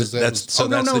Bad Wolf. That's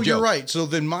no, you're right. So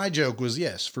then my joke was,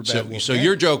 yes, for Bad Wolf. So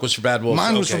your joke was for Bad Wolf.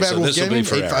 Mine was for Bad Wolf Gaming, will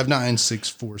be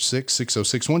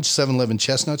 859-646-6061, 711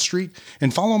 Chestnut Street.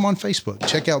 And follow them on Facebook.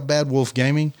 Check out Bad Wolf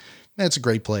Gaming. That's a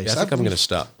great place. Yeah, I think I'm going to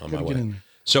stop on my way.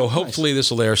 So hopefully this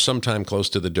will air sometime close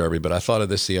to the Derby, but I thought of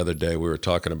this the other day. We were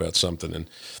talking about something, and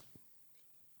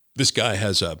this guy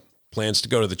has plans to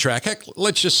go to the track. Heck,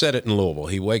 let's just set it in Louisville.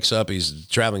 He wakes up, he's a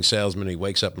traveling salesman. He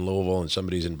wakes up in Louisville, and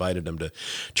somebody's invited him to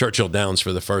Churchill Downs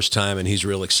for the first time, and he's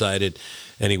real excited.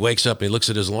 And he wakes up and he looks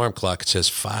at his alarm clock. It says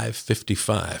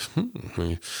 5:55.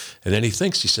 And then he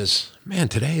says, "Man,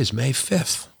 today is May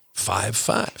 5th,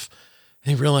 5-5.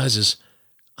 And he realizes,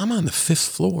 I'm on the 5th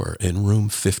floor in room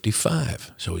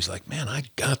 55. So he's like, man, I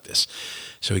got this.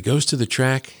 So he goes to the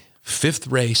track,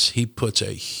 5th race. He puts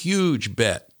a huge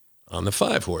bet on the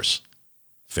 5-horse,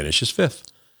 finishes 5th.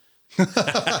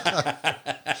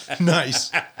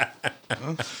 Nice.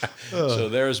 So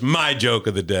there's my joke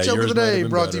of the day. Joke of the day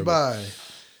brought to you by,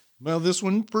 well, this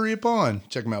one, Berea Pond.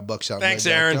 Check them out, buckshot. Thanks,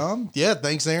 Aaron. Yeah,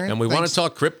 thanks, Aaron. And we want to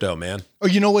talk crypto, man. Oh,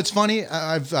 you know what's funny?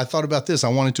 I thought about this. I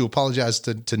wanted to apologize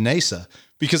to NASA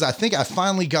because I think I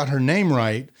finally got her name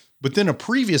right, but then a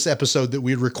previous episode that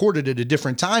we had recorded at a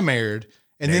different time aired.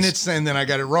 And then I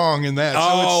got it wrong in that. So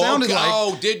it sounded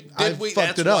like did we? Fucked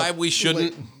That's it up. why we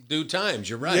shouldn't do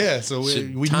times. You're right. Yeah, so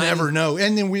we never know.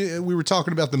 And then we were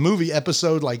talking about the movie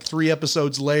episode like 3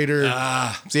 episodes later.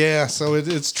 Yeah, so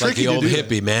it's tricky. Like the old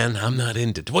hippie, man. I'm not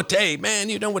into what day, man.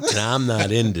 You know what? I'm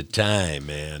not into time,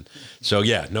 man. So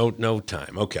yeah, no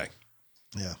time. Okay.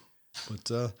 Yeah.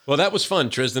 But well, that was fun,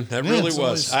 Trizdon. That really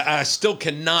was. I still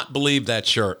cannot believe that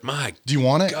shirt. My, do you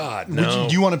want it? God, no.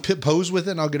 Do you want to pose with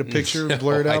it? And I'll get a picture and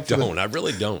blur it out. I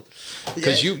really don't.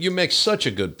 Because you make such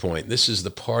a good point. This is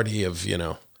the party of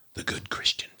the good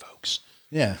Christian folks.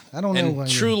 Yeah, I don't know. And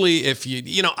truly, if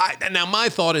now my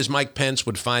thought is Mike Pence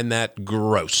would find that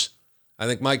gross. I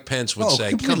think Mike Pence would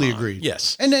say, completely agreed.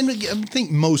 Yes. And then I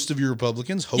think most of your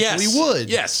Republicans hopefully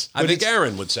would. Yes. I think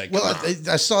Aaron would say, well,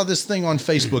 I saw this thing on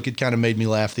Facebook. It kind of made me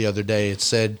laugh the other day. It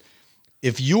said,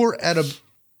 if you're at a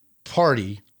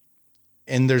party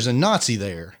and there's a Nazi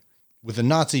there with a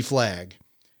Nazi flag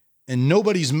and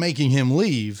nobody's making him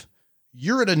leave,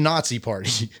 you're at a Nazi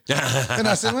party. And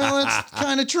I said, well, that's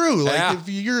kind of true. Like if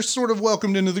you're sort of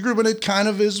welcomed into the group, and it kind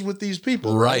of is with these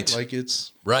people. Right. Like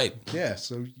it's right. Yeah.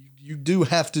 So you do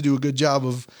have to do a good job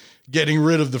of getting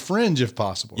rid of the fringe if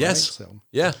possible. Yes. Right? So,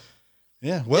 yeah.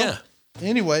 Yeah. Well,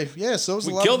 anyway, so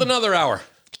we killed another hour.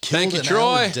 Thank you,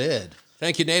 Troy. Dead.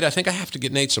 Thank you, Nate. I think I have to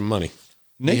get Nate some money.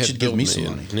 Nate should give me some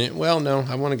money. Well, no,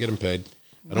 I want to get him paid.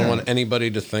 I don't want anybody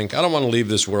to think, I don't want to leave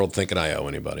this world thinking I owe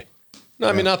anybody. No,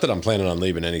 I mean, not that I'm planning on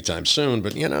leaving anytime soon,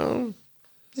 but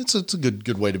it's a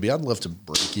good way to be. I'd love to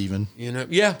break even.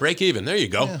 Break even. There you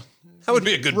go. Yeah. That would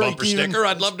be a good bumper sticker.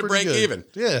 I'd love to break even.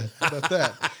 Yeah, how about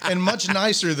that? And much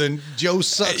nicer than Joe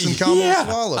sucks and combo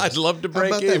swallows. I'd love to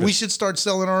break even. That? We should start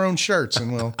selling our own shirts,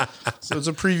 and so it's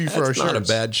a preview for our shirts. That's not a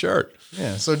bad shirt.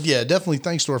 Yeah, so definitely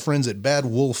thanks to our friends at Bad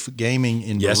Wolf Gaming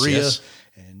in Berea. Yes.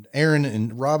 And Aaron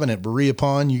and Robin at Berea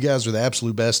Pond. You guys are the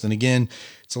absolute best. And again,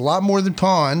 it's a lot more than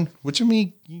pawn, which I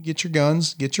mean, you get your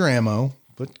guns, get your ammo,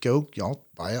 but y'all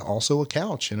buy also a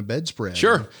couch and a bedspread.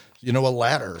 Sure. And, a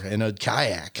ladder and a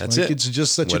kayak. That's it. It's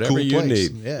just such Whatever a cool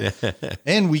place. Need. Yeah.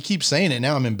 And we keep saying it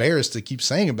now. I'm embarrassed to keep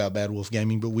saying about Bad Wolf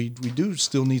Gaming, but we do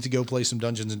still need to go play some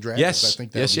Dungeons and Dragons. Yes. I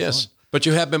think that yes. Fun. But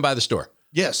you have been by the store.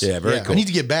 Yes. Yeah, very cool. I need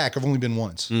to get back. I've only been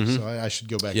once. So I should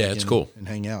go back again. It's cool. And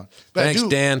hang out. But thanks,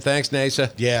 Dan. Thanks,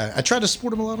 NASA. Yeah. I try to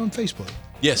support them a lot on Facebook.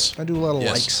 Yes. I do a lot of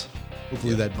likes.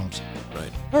 Hopefully that bumps it.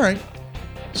 Right. All right.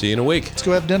 See you in a week. Let's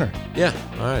go have dinner. Yeah.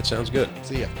 All right. Sounds good.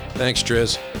 See ya. Thanks,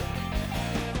 Triz.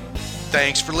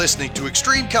 Thanks for listening to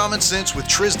Extreme Common Sense with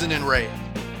Trizdon and Ray.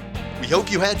 We hope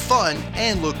you had fun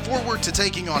and look forward to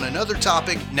taking on another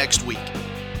topic next week.